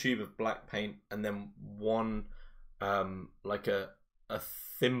whole tube of black paint and then one like a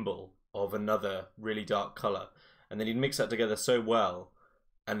thimble of another really dark color, and then he'd mix that together so well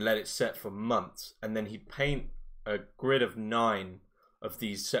and let it set for months, and then he'd paint a grid of 9 of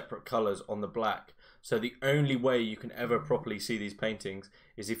these separate colors on the black. So the only way you can ever properly see these paintings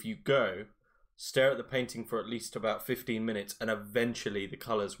is if you go stare at the painting for at least about 15 minutes, and eventually the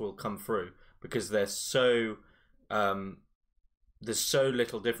colors will come through, because they're so there's so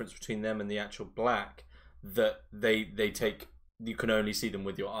little difference between them and the actual black that they take, you can only see them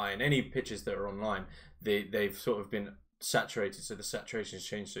with your eye. And any pictures that are online, they've sort of been saturated, so the saturation's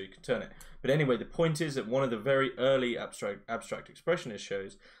changed so you can turn it. But anyway, the point is that one of the very early abstract expressionist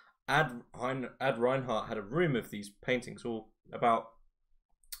shows, Ad Reinhardt had a room of these paintings, all about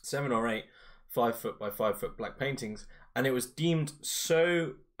 7 or 8 5 foot by 5 foot black paintings, and it was deemed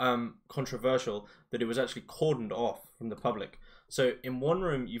so controversial that it was actually cordoned off from the public. So in one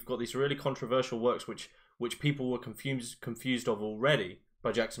room you've got these really controversial works which people were confused of already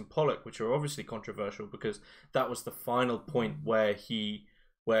by Jackson Pollock, which are obviously controversial because that was the final point where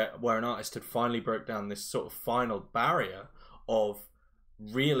an artist had finally broke down this sort of final barrier of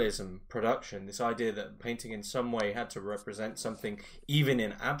realism production, this idea that painting in some way had to represent something even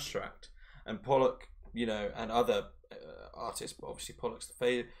in abstract. And Pollock, and other artists, but obviously Pollock's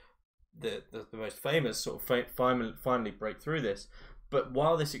the most famous, sort of finally break through this. But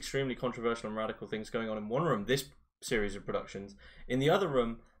while this extremely controversial and radical thing's going on in one room, this series of productions, in the other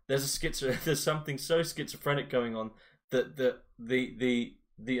room there's something so schizophrenic going on that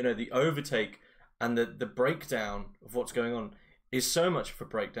the overtake and the breakdown of what's going on is so much of a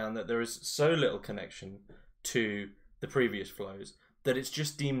breakdown that there is so little connection to the previous flows that it's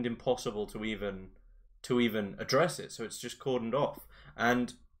just deemed impossible to even address it. So it's just cordoned off.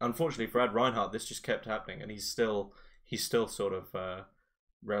 And unfortunately for Ad Reinhardt, this just kept happening, and he's still sort of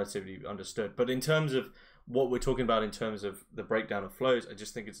relatively understood. But in terms of what we're talking about in terms of the breakdown of flows, I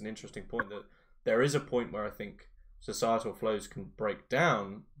just think it's an interesting point that there is a point where I think societal flows can break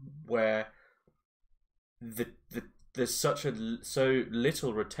down, where there's so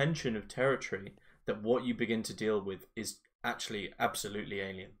little retention of territory that what you begin to deal with is actually absolutely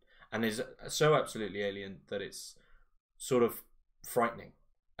alien, and is so absolutely alien that it's sort of frightening.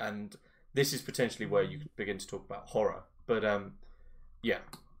 And this is potentially where you could begin to talk about horror. But yeah,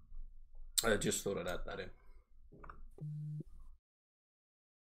 I just thought I'd add that in.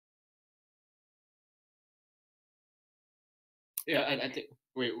 Yeah, I think.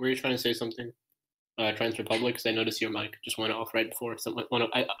 Wait, were you trying to say something? Trans Republic, because I noticed your mic just went off right before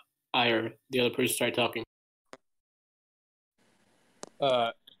I or the other person started talking.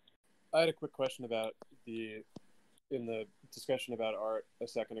 I had a quick question about in the discussion about art a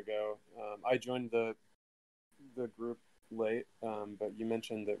second ago. I joined the group late, but you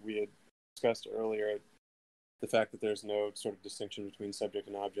mentioned that we had discussed earlier the fact that there's no sort of distinction between subject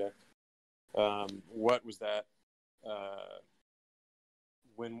and object. What was that?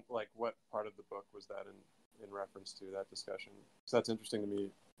 What part of the book was that in reference to that discussion? So that's interesting to me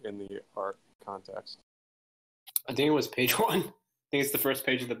in the art context. I think it was page 1. I think it's the first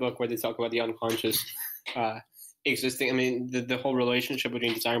page of the book where they talk about the unconscious existing. I mean, the whole relationship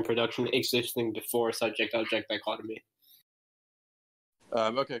between design and production existing before subject-object dichotomy.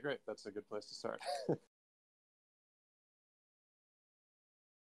 Okay, great. That's a good place to start.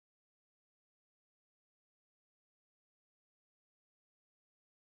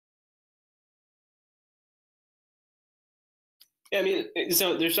 Yeah, I mean,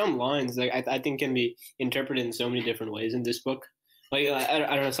 so there's some lines that I think can be interpreted in so many different ways in this book. Like, I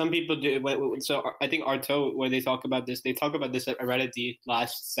don't know, some people do. So I think Artaud, where they talk about this, I read at the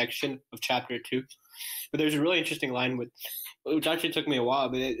last section of chapter 2. But there's a really interesting line which actually took me a while,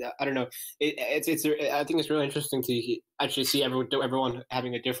 but I don't know. I think it's really interesting to actually see everyone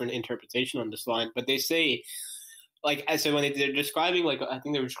having a different interpretation on this line. But they say, like, so when they're describing, like, I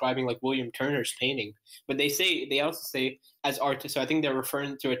think they were describing like William Turner's painting, but they also say as art. So I think they're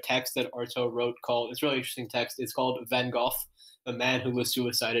referring to a text that Artaud wrote called, it's a really interesting text. It's called Van Gogh, a man who was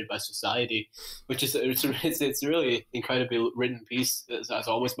suicided by society, which is it's really incredibly written piece as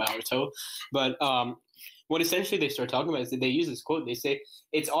always by Artaud. But what essentially they start talking about is that they use this quote. They say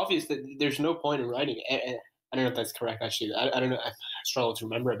it's obvious that there's no point in writing. I don't know if that's correct, actually. I don't know. I struggle to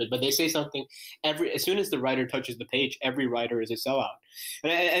remember it, but they say something. As soon as the writer touches the page, every writer is a sellout.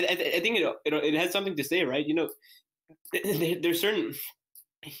 And I think it has something to say, right? You know, there's certain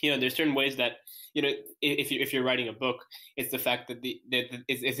ways that, you know, if you're writing a book, it's the fact that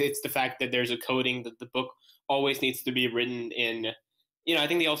it's the fact that there's a coding that the book always needs to be written in. You know, I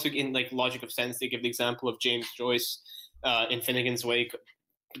think they also, in like Logic of Sense, they give the example of James Joyce in Finnegan's Wake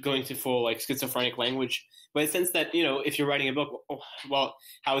going to full like schizophrenic language. But in the sense that, you know, if you're writing a book, well,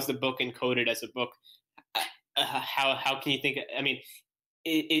 how is the book encoded as a book? How can you think? I mean,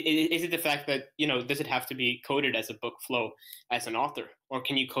 is it the fact that, you know, does it have to be coded as a book flow as an author, or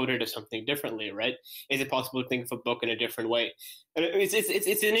can you code it as something differently? Right? Is it possible to think of a book in a different way? And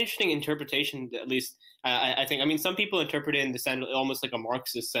it's an interesting interpretation, at least. I think. I mean, some people interpret it in the sense, almost like a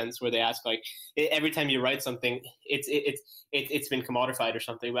Marxist sense, where they ask, like, every time you write something, it's been commodified or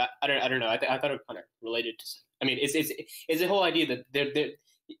something. But I don't know. I thought it kind of related to. I mean, it's the whole idea that they're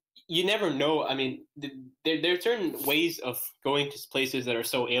you never know. I mean, there are certain ways of going to places that are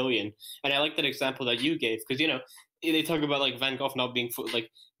so alien, and I like that example that you gave, because, you know, they talk about like Van Gogh not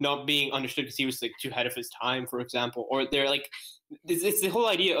being understood because he was like too ahead of his time, for example, or they're like. It's the whole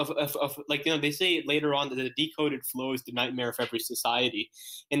idea of like, you know, they say later on that the decoded flow is the nightmare of every society,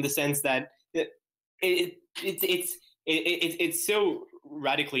 in the sense that it's so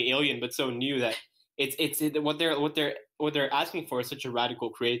radically alien but so new that it's what they're asking for is such a radical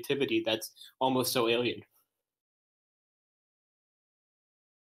creativity that's almost so alien.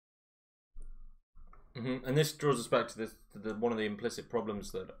 Mm-hmm. And this draws us back to one of the implicit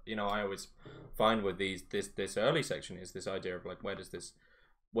problems that, you know, I always find with this early section is this idea of like, where does this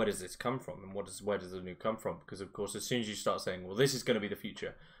come from, and where does the new come from? Because of course, as soon as you start saying, well, this is going to be the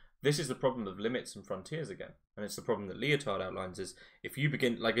future, this is the problem of limits and frontiers again, and it's the problem that Lyotard outlines. Is if you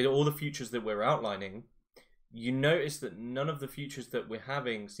begin, like, all the futures that we're outlining, you notice that none of the futures that we're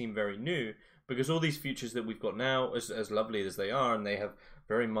having seem very new, because all these futures that we've got now, as lovely as they are, and they have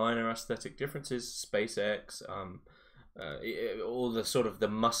very minor aesthetic differences, SpaceX, all the sort of the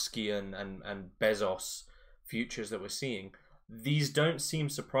Muskian and Bezos futures that we're seeing, these don't seem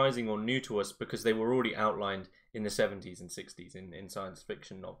surprising or new to us because they were already outlined in the 70s and 60s in science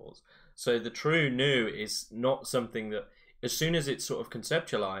fiction novels. So the true new is not something that, as soon as it's sort of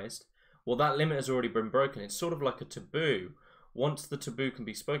conceptualized, well, that limit has already been broken. It's sort of like a taboo. Once the taboo can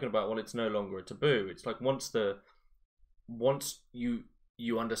be spoken about, well, it's no longer a taboo. It's like once you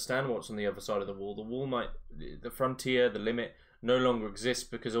understand what's on the other side of the wall might, the frontier, the limit, no longer exists,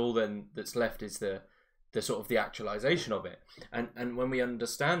 because all then that's left is the sort of the actualization of it. And when we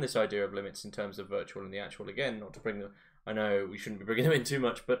understand this idea of limits in terms of virtual and the actual, again, not to bring them, I know we shouldn't be bringing them in too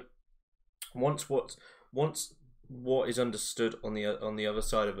much, but once what is understood on the other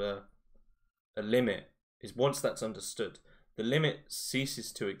side of a limit is, once that's understood, the limit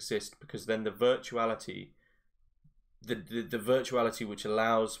ceases to exist, because then the virtuality, the virtuality which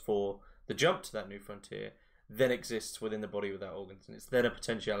allows for the jump to that new frontier, then exists within the body without organs, and it's then a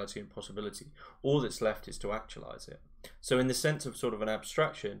potentiality and possibility. All that's left is to actualize it. So in the sense of sort of an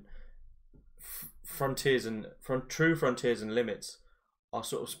abstraction, true frontiers and limits are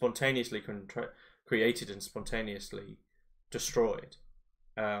sort of spontaneously created and spontaneously destroyed.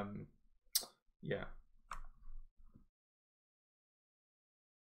 Yeah.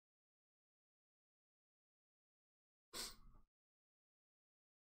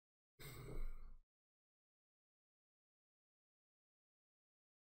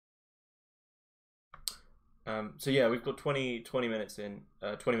 So yeah, we've got 20 minutes in,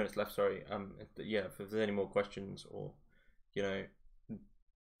 20 minutes left. Sorry. Yeah, if there's any more questions or,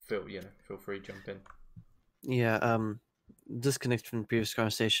 feel free to jump in. Yeah. Disconnect from the previous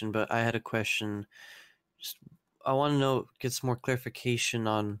conversation, but I had a question. I want to get some more clarification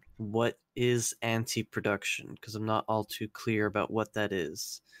on what is anti-production, because I'm not all too clear about what that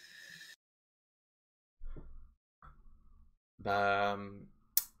is. Bill,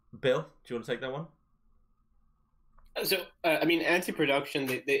 do you want to take that one? So,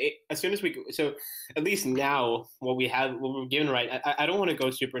 anti-production. As soon as so at least now, what we're given, right? I don't want to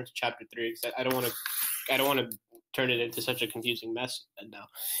go super into chapter 3 because I don't want to turn it into such a confusing mess now.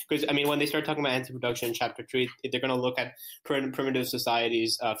 Because when they start talking about anti-production in chapter 3, they're going to look at primitive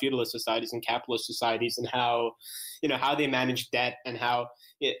societies, feudalist societies, and capitalist societies, and how they manage debt and how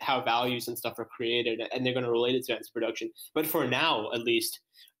values and stuff are created, and they're going to relate it to anti-production. But for now, at least,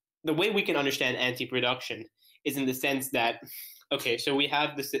 the way we can understand anti-production is in the sense that, okay, so we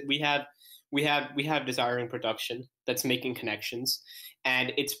have desiring production that's making connections,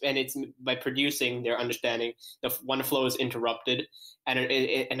 and it's by producing their understanding. The one flow is interrupted, and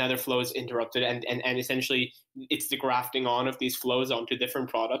another flow is interrupted, and essentially it's the grafting on of these flows onto different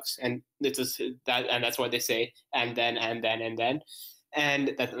products, and that's why they say and then, and that,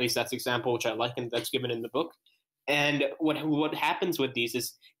 at least that's the example which I like, and that's given in the book. And what happens with these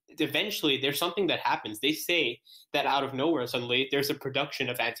is, eventually there's something that happens. They say that out of nowhere, suddenly there's a production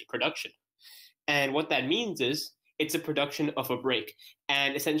of anti-production. And what that means is it's a production of a break.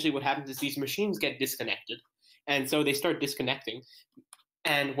 And essentially what happens is these machines get disconnected. And so they start disconnecting.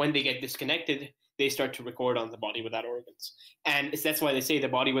 And when they get disconnected, they start to record on the body without organs. And that's why they say the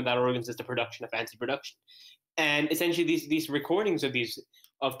body without organs is the production of anti-production. And essentially these recordings of these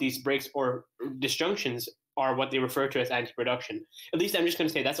breaks or disjunctions are what they refer to as anti-production. At least I'm just going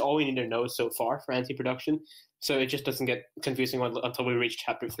to say that's all we need to know so far for anti-production, so it just doesn't get confusing until we reach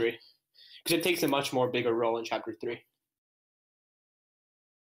chapter 3, because it takes a much more bigger role in chapter 3.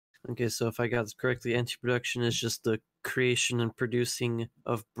 Okay, so if I got this correctly, anti-production is just the creation and producing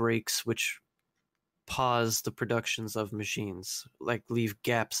of breaks which pause the productions of machines, like leave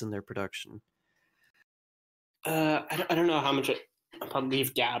gaps in their production. I don't know how much about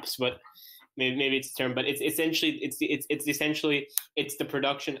leave gaps, but maybe it's the term, but it's essentially it's the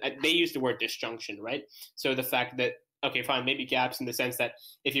production. They use the word disjunction, right? So the fact that, okay, fine, maybe gaps in the sense that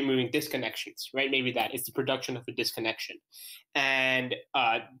if you're moving disconnections, right? Maybe that is the production of a disconnection, and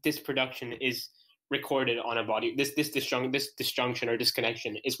this production is recorded on a body. This disjunction or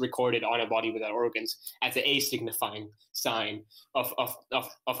disconnection is recorded on a body without organs as a signifying sign of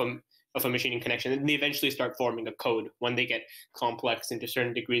a machining connection, and they eventually start forming a code when they get complex into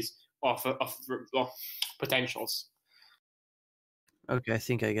certain degrees of potentials. Okay, I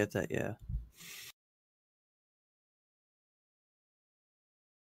think I get that, yeah.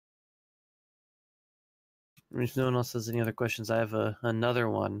 If no one else has any other questions, I have another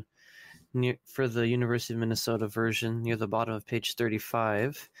one. For the University of Minnesota version, near the bottom of page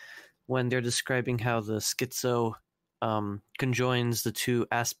 35, when they're describing how the schizo conjoins the two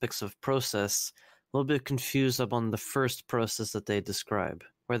aspects of process, a little bit confused on the first process that they describe,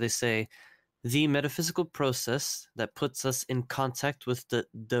 where they say, the metaphysical process that puts us in contact with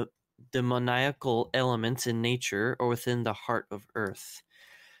the demoniacal element in nature or within the heart of earth.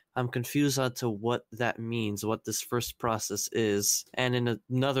 I'm confused as to what that means, what this first process is, and in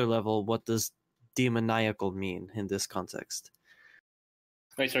another level, what does demoniacal mean in this context?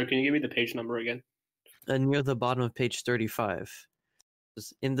 Wait, sorry, can you give me the page number again? Near the bottom of page 35.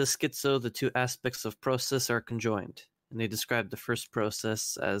 In the schizo, the two aspects of process are conjoined, and they describe the first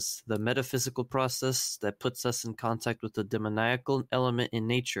process as the metaphysical process that puts us in contact with the demoniacal element in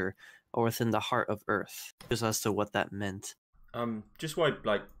nature or within the heart of earth. Just as to what that meant. Just why,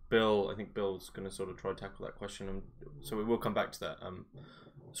 like, Bill, I think Bill's going to sort of try to tackle that question, so we will come back to that,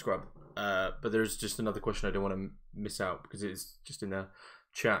 Scrub. But there's just another question I don't want to miss out because it's just in the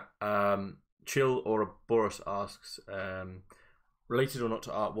chat. Chill or Boris asks, related or not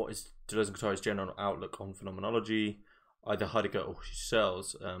to art, what is Deleuze and Guattari's general outlook on phenomenology, either Heidegger or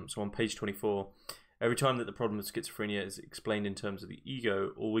Husserl's? So on page 24, every time that the problem of schizophrenia is explained in terms of the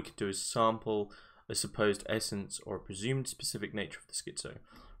ego, all we can do is sample a supposed essence or a presumed specific nature of the schizo,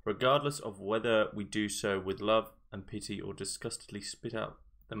 regardless of whether we do so with love and pity or disgustedly spit out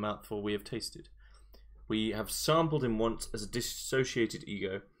the mouthful we have tasted. We have sampled him once as a dissociated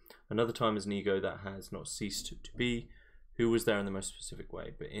ego, another time as an ego that has not ceased to be, who was there in the most specific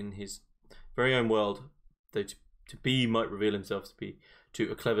way, but in his very own world, though to be might reveal himself to be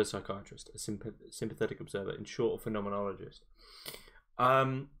to a clever psychiatrist, a sympathetic observer, in short, a phenomenologist.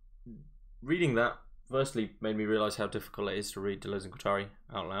 Reading that firstly made me realise how difficult it is to read Deleuze and Guattari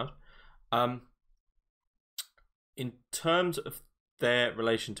out loud. In terms of their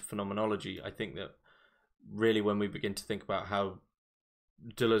relation to phenomenology, I think that really when we begin to think about how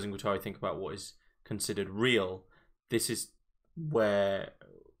Deleuze and Guattari think about what is considered real, this is where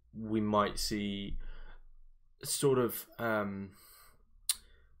we might see sort of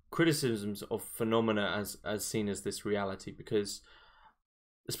criticisms of phenomena as seen as this reality, because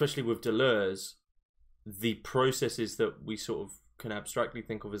especially with Deleuze, the processes that we sort of can abstractly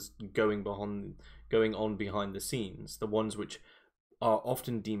think of as going on behind the scenes, the ones which are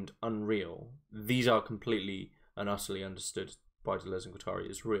often deemed unreal, these are completely and utterly understood by Deleuze and Guattari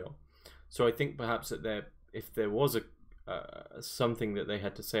as real. So I think perhaps that if there was something that they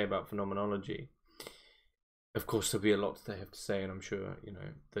had to say about phenomenology, of course there'll be a lot that they have to say, and I'm sure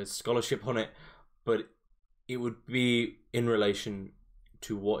there's scholarship on it, but it would be in relation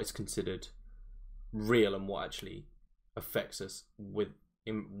to what is considered real and what actually affects us with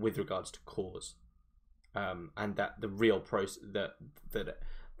regards to cause, and that the real process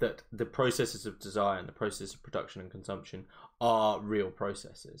that the processes of desire and the process of production and consumption are real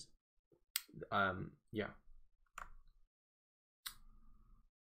processes.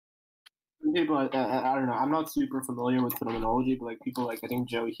 People, I don't know. I'm not super familiar with phenomenology, but people I think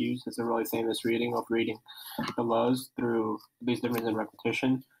Joe Hughes has a really famous reading Deleuze through these differences in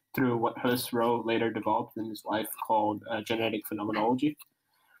repetition through what Husserl later developed in his life called genetic phenomenology.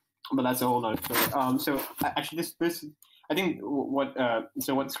 But that's a whole nother story. So actually, this I think what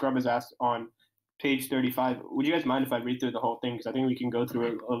Scrub has asked on page 35. Would you guys mind if I read through the whole thing? Because I think we can go through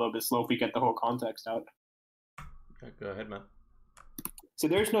it a little bit slow if we get the whole context out. Okay, go ahead, man. So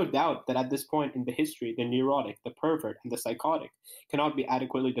there's no doubt that at this point in the history, the neurotic, the pervert, and the psychotic cannot be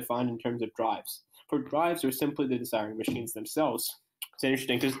adequately defined in terms of drives. For drives are simply the desiring machines themselves. It's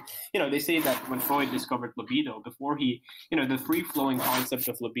interesting because, they say that when Freud discovered libido, before he, the free-flowing concept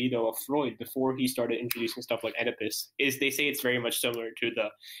of libido of Freud, before he started introducing stuff like Oedipus, they say it's very much similar to the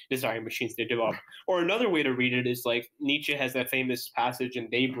desiring machines they develop. Or another way to read it is Nietzsche has that famous passage in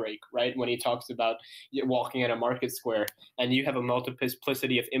Daybreak, right, when he talks about walking at a market square, and you have a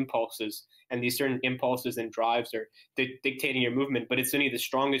multiplicity of impulses, and these certain impulses and drives are dictating your movement, but it's only the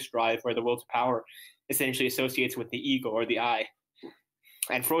strongest drive, or the will to power, essentially associates with the ego or the I.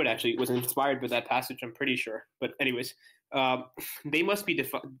 And Freud actually was inspired by that passage, I'm pretty sure. But anyways, they must be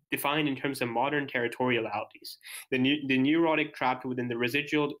defined in terms of modern territorialities. The neurotic trapped within the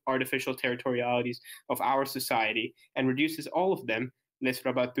residual artificial territorialities of our society and reduces all of them, les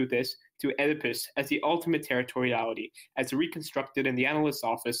frabatutes, to Oedipus as the ultimate territoriality, as reconstructed in the analyst's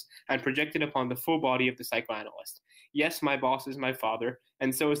office and projected upon the full body of the psychoanalyst. Yes, my boss is my father,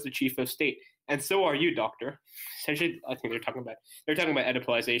 and so is the chief of state. And so are you, doctor. Essentially, I think they're talking about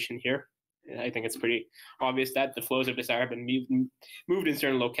Oedipalization here. I think it's pretty obvious that the flows of desire have been moved in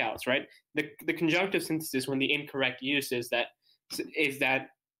certain locales, right? The conjunctive synthesis, when the incorrect use is that,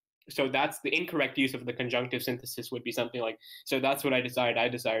 so that's the incorrect use of the conjunctive synthesis would be something like, so that's what I desired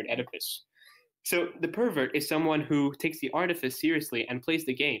Oedipus. So the pervert is someone who takes the artifice seriously and plays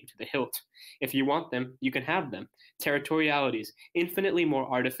the game to the hilt. If you want them, you can have them. Territorialities, infinitely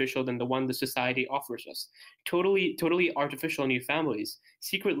more artificial than the one the society offers us. Totally artificial new families,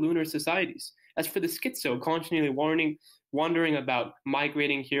 secret lunar societies. As for the schizo, continually wandering about,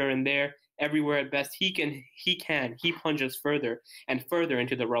 migrating here and there, everywhere at best he plunges further and further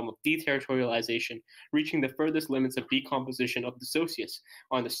into the realm of deterritorialization, reaching the furthest limits of decomposition of the socius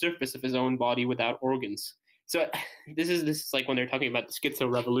on the surface of his own body without organs. So this is like when they're talking about the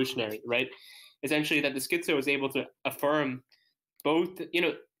schizo revolutionary, right? Essentially that the schizo is able to affirm both,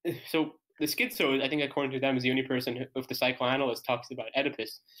 so the schizo, I think according to them, is the only person if the psychoanalyst talks about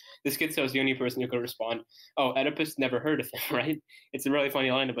Oedipus, the schizo is the only person who could respond, oh, Oedipus never heard of him, right? It's a really funny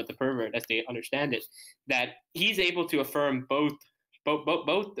line about the pervert, as they understand it, that he's able to affirm both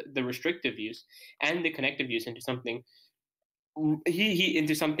the restrictive use and the connective use into something,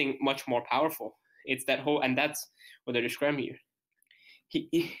 into something much more powerful. It's that whole, and that's what they're describing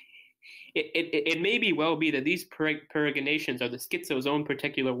here. It may be well be that these peregrinations are the schizo's own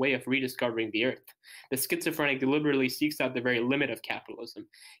particular way of rediscovering the earth. The schizophrenic deliberately seeks out the very limit of capitalism.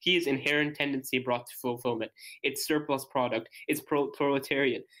 His inherent tendency brought to fulfillment, its surplus product, its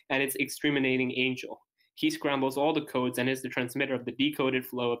proletariat, and its exterminating angel. He scrambles all the codes and is the transmitter of the decoded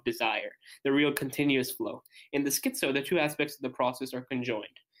flow of desire, the real continuous flow. In the schizo, the two aspects of the process are conjoined.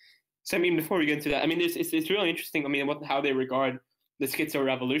 So, before we get into that, it's really interesting, how they regard the schizo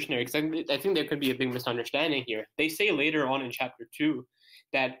revolutionary, because I think there could be a big misunderstanding here. They say later on in chapter 2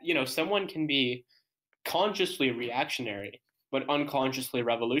 that, someone can be consciously reactionary, but unconsciously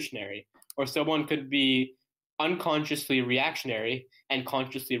revolutionary. or someone could be unconsciously reactionary and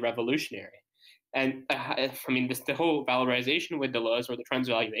consciously revolutionary. And I mean, the whole valorization with Deleuze, or the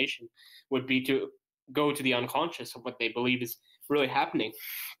transvaluation, would be to go to the unconscious of what they believe is really happening.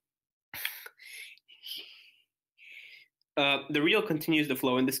 The real continues to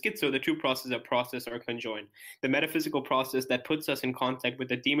flow. In the schizo, the two processes are conjoined. The metaphysical process that puts us in contact with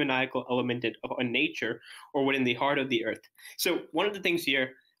the demoniacal element of nature, or within the heart of the earth. So one of the things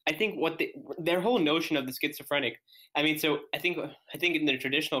here, I think their whole notion of the schizophrenic, I mean, so I think in the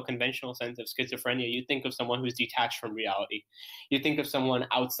traditional conventional sense of schizophrenia, you think of someone who's detached from reality. You think of someone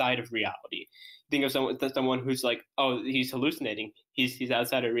outside of reality. You think of someone who's like, oh, he's hallucinating. He's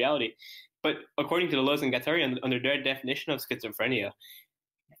outside of reality. But according to Deleuze and Guattari, under their definition of schizophrenia,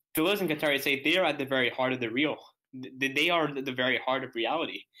 Deleuze and Guattari say they are at the very heart of the real. They are the very heart of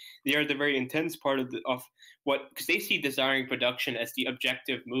reality. They are the very intense part of what, because they see desiring production as the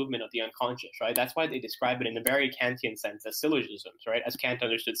objective movement of the unconscious, right? That's why they describe it in a very Kantian sense as syllogisms, right? As Kant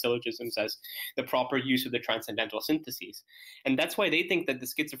understood syllogisms as the proper use of the transcendental syntheses. And that's why they think that the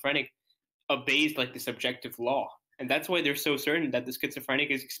schizophrenic obeys like this objective law. And that's why they're so certain that the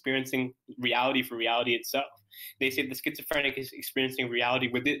schizophrenic is experiencing reality for reality itself. They say the schizophrenic is experiencing reality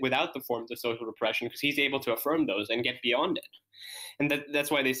without the forms of social repression, because he's able to affirm those and get beyond it. And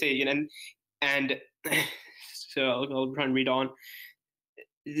that's why they say, you know, and so I'll try and read on.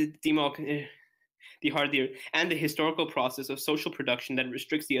 The heart of the earth, and the historical process of social production that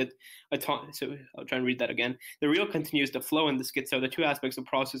restricts the autonomy. So I'll try and read that again. The real continues to flow in the schizo. The two aspects of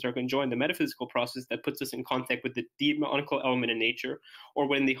process are conjoined. The metaphysical process that puts us in contact with the demonical element in nature, or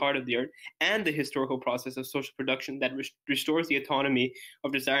within the heart of the earth, and the historical process of social production that restores the autonomy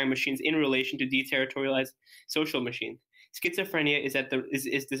of desiring machines in relation to deterritorialized social machines. Schizophrenia is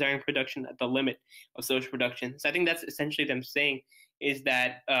desiring production at the limit of social production. So I think that's essentially them saying is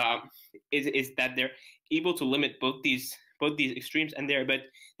that they're able to limit both these extremes, and they're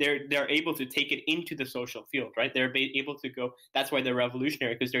able to take it into the social field, right? They're able to go. That's why they're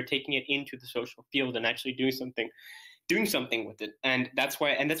revolutionary, because they're taking it into the social field and actually doing something with it. And that's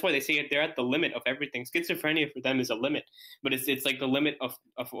why they say they're at the limit of everything. Schizophrenia for them is a limit, but it's like the limit of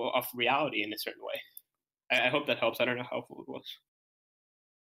reality in a certain way. I hope that helps. I don't know how helpful it was.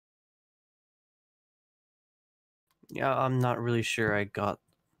 Yeah, I'm not really sure I got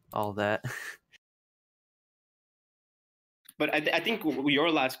all that. But I think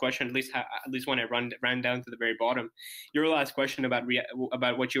your last question, at least when I ran down to the very bottom, your last question about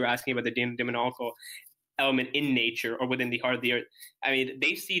what you were asking about the demoniacal element in nature or within the heart of the earth. I mean,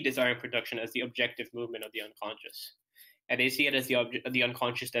 they see desire and production as the objective movement of the unconscious, and they see it as the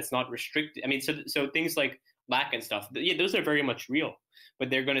unconscious that's not restricted. I mean, so things like lack and stuff, yeah, those are very much real, but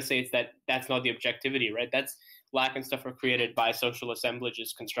they're going to say that's not the objectivity, right? That's lack and stuff are created by social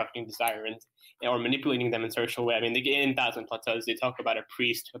assemblages constructing desire or manipulating them in social way. I mean, in Thousand Plateaus, they talk about a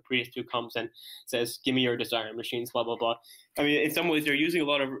priest who comes and says, "Give me your desire machines," blah blah blah. I mean, in some ways, they're using a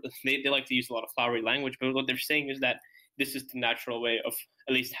lot of they like to use a lot of flowery language, but what they're saying is that this is the natural way of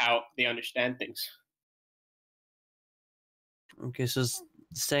at least how they understand things. Okay, so it's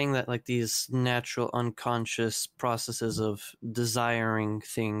saying that like these natural unconscious processes of desiring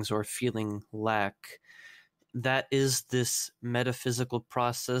things or feeling lack, that is this metaphysical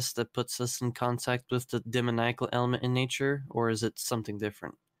process that puts us in contact with the demoniacal element in nature, or is it something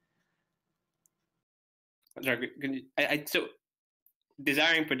different? So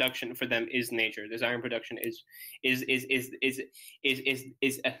desiring production for them is nature. Desiring production is it's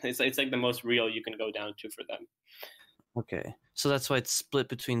like the most real you can go down to for them. Okay, so that's why it's split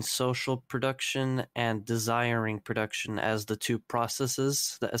between social production and desiring production as the two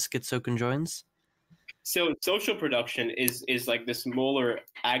processes that a schizo conjoins? So social production is like the smaller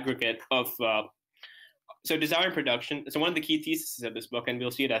aggregate of so desiring production. So one of the key theses of this book, and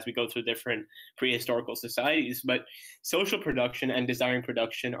we'll see it as we go through different prehistorical societies, but social production and desiring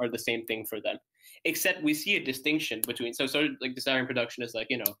production are the same thing for them, except we see a distinction between so like desiring production is like,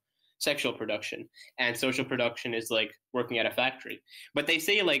 you know, sexual production, and social production is like working at a factory. But they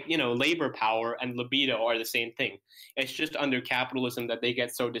say, like, you know, labor power and libido are the same thing. It's just under capitalism that they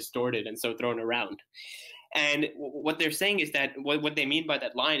get so distorted and so thrown around. And what they're saying is that what they mean by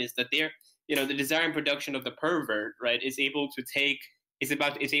that line is that they're, you know, the desire and production of the pervert, right, is able to take this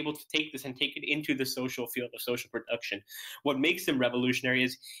and take it into the social field of social production. What makes him revolutionary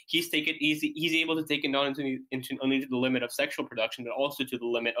is he's able to take it not only to the limit of sexual production, but also to the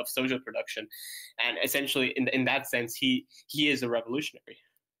limit of social production. And essentially, in that sense, he is a revolutionary.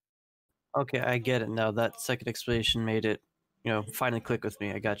 Okay, I get it now. That second explanation made it, you know, finally click with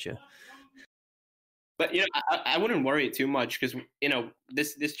me. I got you. But I wouldn't worry too much because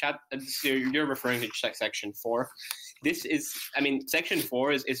this you're referring to section 4. This is, I mean, section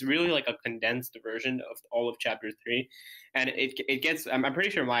 4 is really like a condensed version of all of chapter 3, and it gets. I'm pretty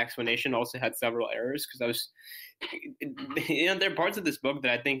sure my explanation also had several errors because I was, there are parts of this book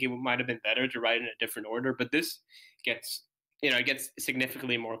that I think it might have been better to write in a different order, but this gets, it gets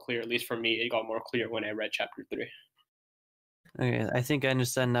significantly more clear. At least for me, it got more clear when I read chapter 3. Okay, I think I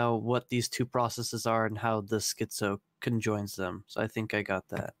understand now what these two processes are and how the schizo conjoins them. So I think I got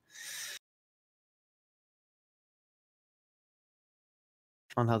that.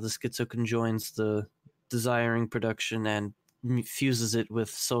 On how the schizo conjoins the desiring production and fuses it with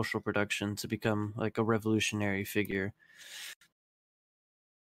social production to become like a revolutionary figure.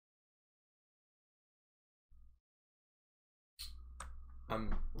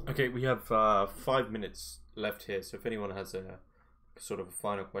 Okay, we have 5 minutes left here, so if anyone has a sort of a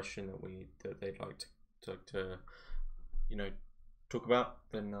final question that they'd like to talk about,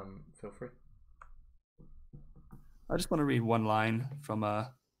 then feel free. I just want to read one line from I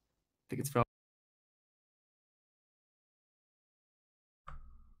think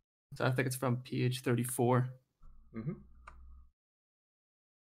it's from page 34. Mm-hmm.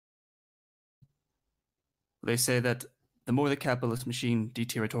 They say that the more the capitalist machine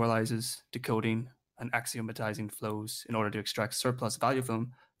deterritorializes, decoding, and axiomatizing flows in order to extract surplus value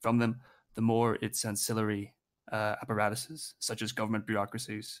from them, the more its ancillary apparatuses, such as government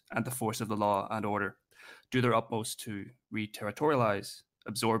bureaucracies and the force of the law and order, do their utmost to re-territorialize,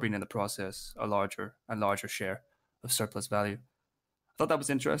 absorbing in the process a larger and larger share of surplus value. I thought that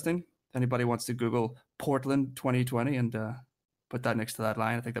was interesting. If anybody wants to Google Portland 2020 and put that next to that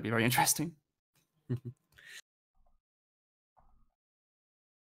line, I think that'd be very interesting.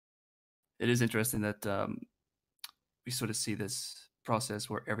 It is interesting that we sort of see this process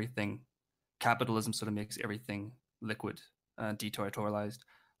where capitalism sort of makes everything liquid and deterritorialized,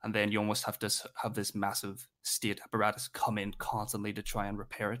 and then you almost have to have this massive state apparatus come in constantly to try and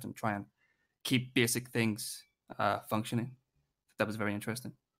repair it and try and keep basic things functioning. That was very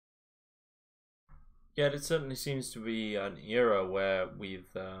interesting. Yeah, it certainly seems to be an era where we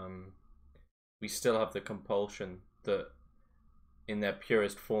still have the compulsion that, in their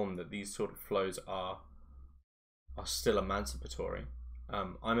purest form, that these sort of flows are still emancipatory.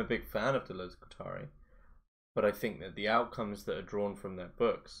 I'm a big fan of Deleuze and Guattari, but I think that the outcomes that are drawn from their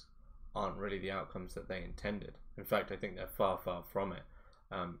books aren't really the outcomes that they intended. In fact, I think they're far, far from it.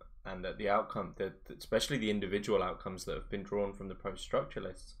 And that the outcome, that especially the individual outcomes that have been drawn from the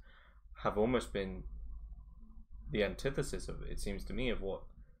post-structuralists, have almost been the antithesis of, it seems to me, of what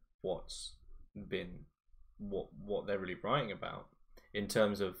they're really writing about, in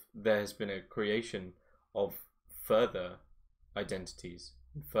terms of there has been a creation of further identities,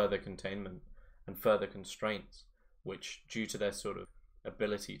 further containment, and further constraints, which, due to their sort of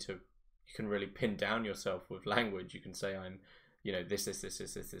ability to, you can really pin down yourself with language. You can say, I'm,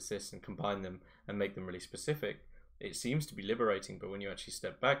 this, and combine them and make them really specific. It seems to be liberating, but when you actually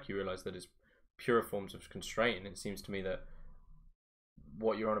step back, you realize that it's pure forms of constraint. And it seems to me that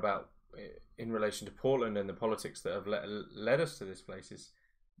what you're on about in relation to Portland and the politics that have led us to this place is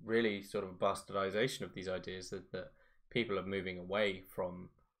really sort of a bastardization of these ideas that people are moving away from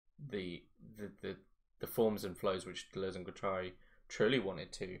the forms and flows which Deleuze and Guattari truly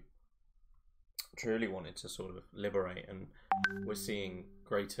wanted to sort of liberate, and we're seeing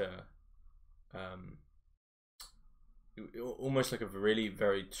greater almost like a really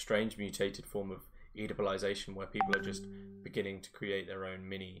very strange mutated form of Oedipalization, where people are just beginning to create their own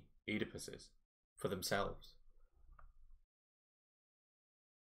mini Oedipuses for themselves.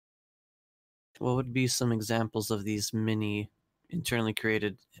 What would be some examples of these mini internally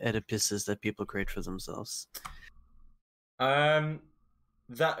created Oedipuses that people create for themselves?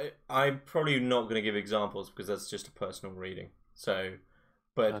 That I'm probably not going to give examples because that's just a personal reading. So,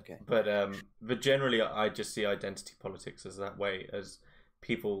 but generally, I just see identity politics as that way, as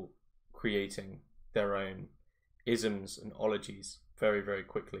people creating their own isms and ologies very, very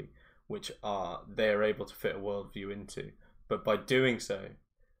quickly, which they're able to fit a worldview into. But by doing so,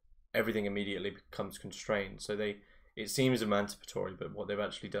 everything immediately becomes constrained. So it seems emancipatory, but what they've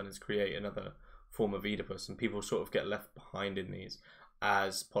actually done is create another form of Oedipus, and people sort of get left behind in these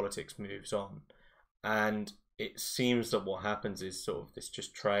as politics moves on. And it seems that what happens is sort of this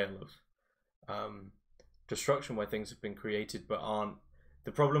just trail of destruction where things have been created but aren't.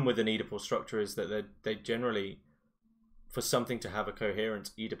 The problem with an Oedipal structure is that they generally, for something to have a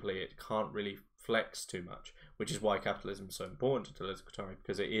coherence Oedipally, it can't really flex too much, which is why capitalism is so important to Deleuze and Guattari,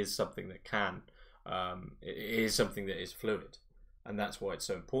 because it is something that can, it is something that is fluid. and that's why it's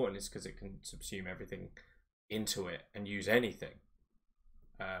so important. Is because it can subsume everything into it and use anything.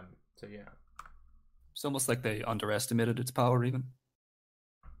 So yeah, It's almost like they underestimated its power, even.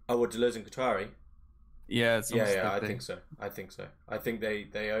 Oh, what, Deleuze and Guattari? Yeah, it's almost Yeah, like I think so. I think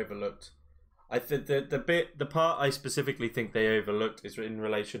they overlooked. I think the part I specifically think they overlooked is in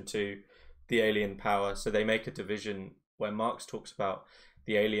relation to the alien power. So they make a division where Marx talks about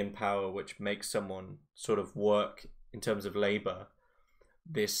the alien power, which makes someone sort of work in terms of labor.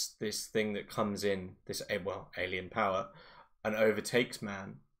 This thing that comes in, this alien power, and overtakes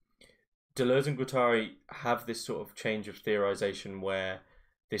man. Deleuze and Guattari have this sort of change of theorization where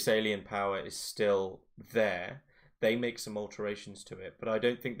this alien power is still there. They make some alterations to it, but I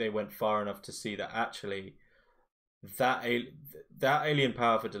don't think they went far enough to see that actually that alien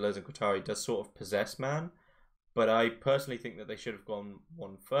power for Deleuze and Guattari does sort of possess man. But I personally think that they should have gone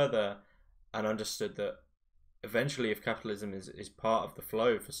one further and understood that eventually, if capitalism is part of the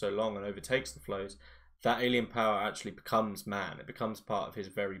flow for so long and overtakes the flows, that alien power actually becomes man. It becomes part of his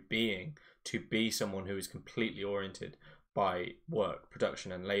very being to be someone who is completely oriented by work,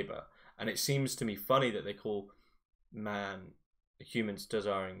 production, and labor. And it seems to me funny that they call man humans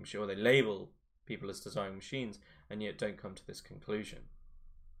desiring, or they label people as desiring machines, and yet don't come to this conclusion.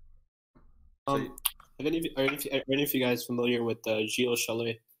 Are any of you guys familiar with Gilles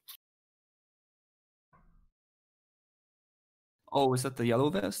Chalet? Oh, is that the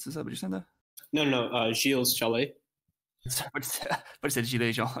yellow vest? Is that what you're saying there? No, Gilles Chalet. But it said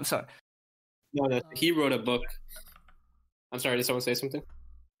Gilles Jean. I'm sorry. No, he wrote a book. I'm sorry, did someone say something?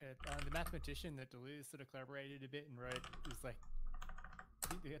 The mathematician that Deleuze sort of collaborated a bit and wrote is like,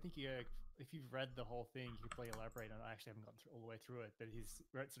 I think if you've read the whole thing, you could probably elaborate on it. I actually haven't gotten all the way through it, but he's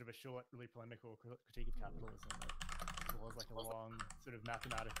wrote sort of a short, really polemical critique of capitalism, as well as like a long sort of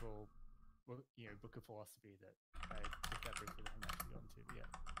mathematical, book of philosophy that I picked up briefly that I haven't actually gotten to. But yeah.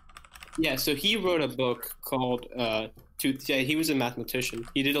 Yeah, so he wrote a book called he was a mathematician.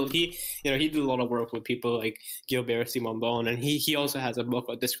 He did a lot of work with people like Gilbert, Simon Bon, and he also has a book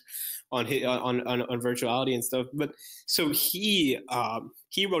on this on virtuality and stuff. But so he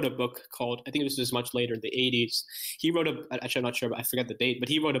wrote a book called, I think this was much later in the 80s. He wrote actually I'm not sure, but I forget the date, but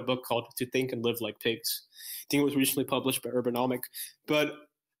he wrote a book called To Think and Live Like Pigs. I think it was recently published by Urbanomic. But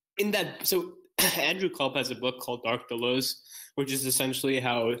in that, so Andrew Culp has a book called Dark Deleuze, which is essentially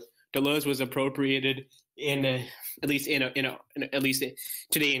how Deleuze was appropriated at least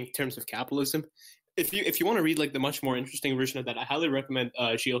today in terms of capitalism. If you want to read like the much more interesting version of that, I highly recommend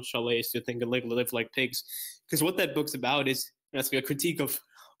Gilles Chalet's To Think and Live Like Pigs, because what that book's about is that's a critique of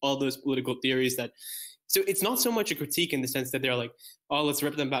all those political theories that. So it's not so much a critique in the sense that they're like, oh, let's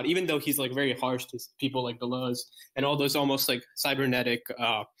rip them out, even though he's like very harsh to people like Deleuze and all those almost like cybernetic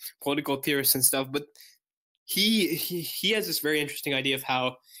political theorists and stuff, but he has this very interesting idea of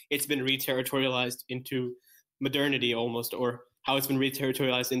how it's been reterritorialized into modernity almost, or how it's been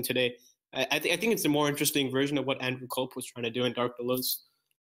reterritorialized in today. I think it's a more interesting version of what Andrew Culp was trying to do in Dark Deleuze.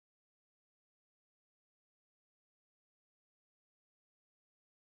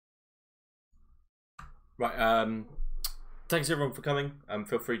 Right. Thanks everyone for coming.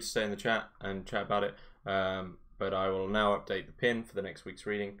 Feel free to stay in the chat and chat about it. But I will now update the pin for the next week's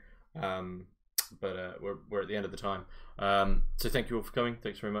reading. But we're at the end of the time. So thank you all for coming.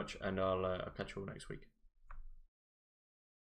 Thanks very much, and I'll catch you all next week.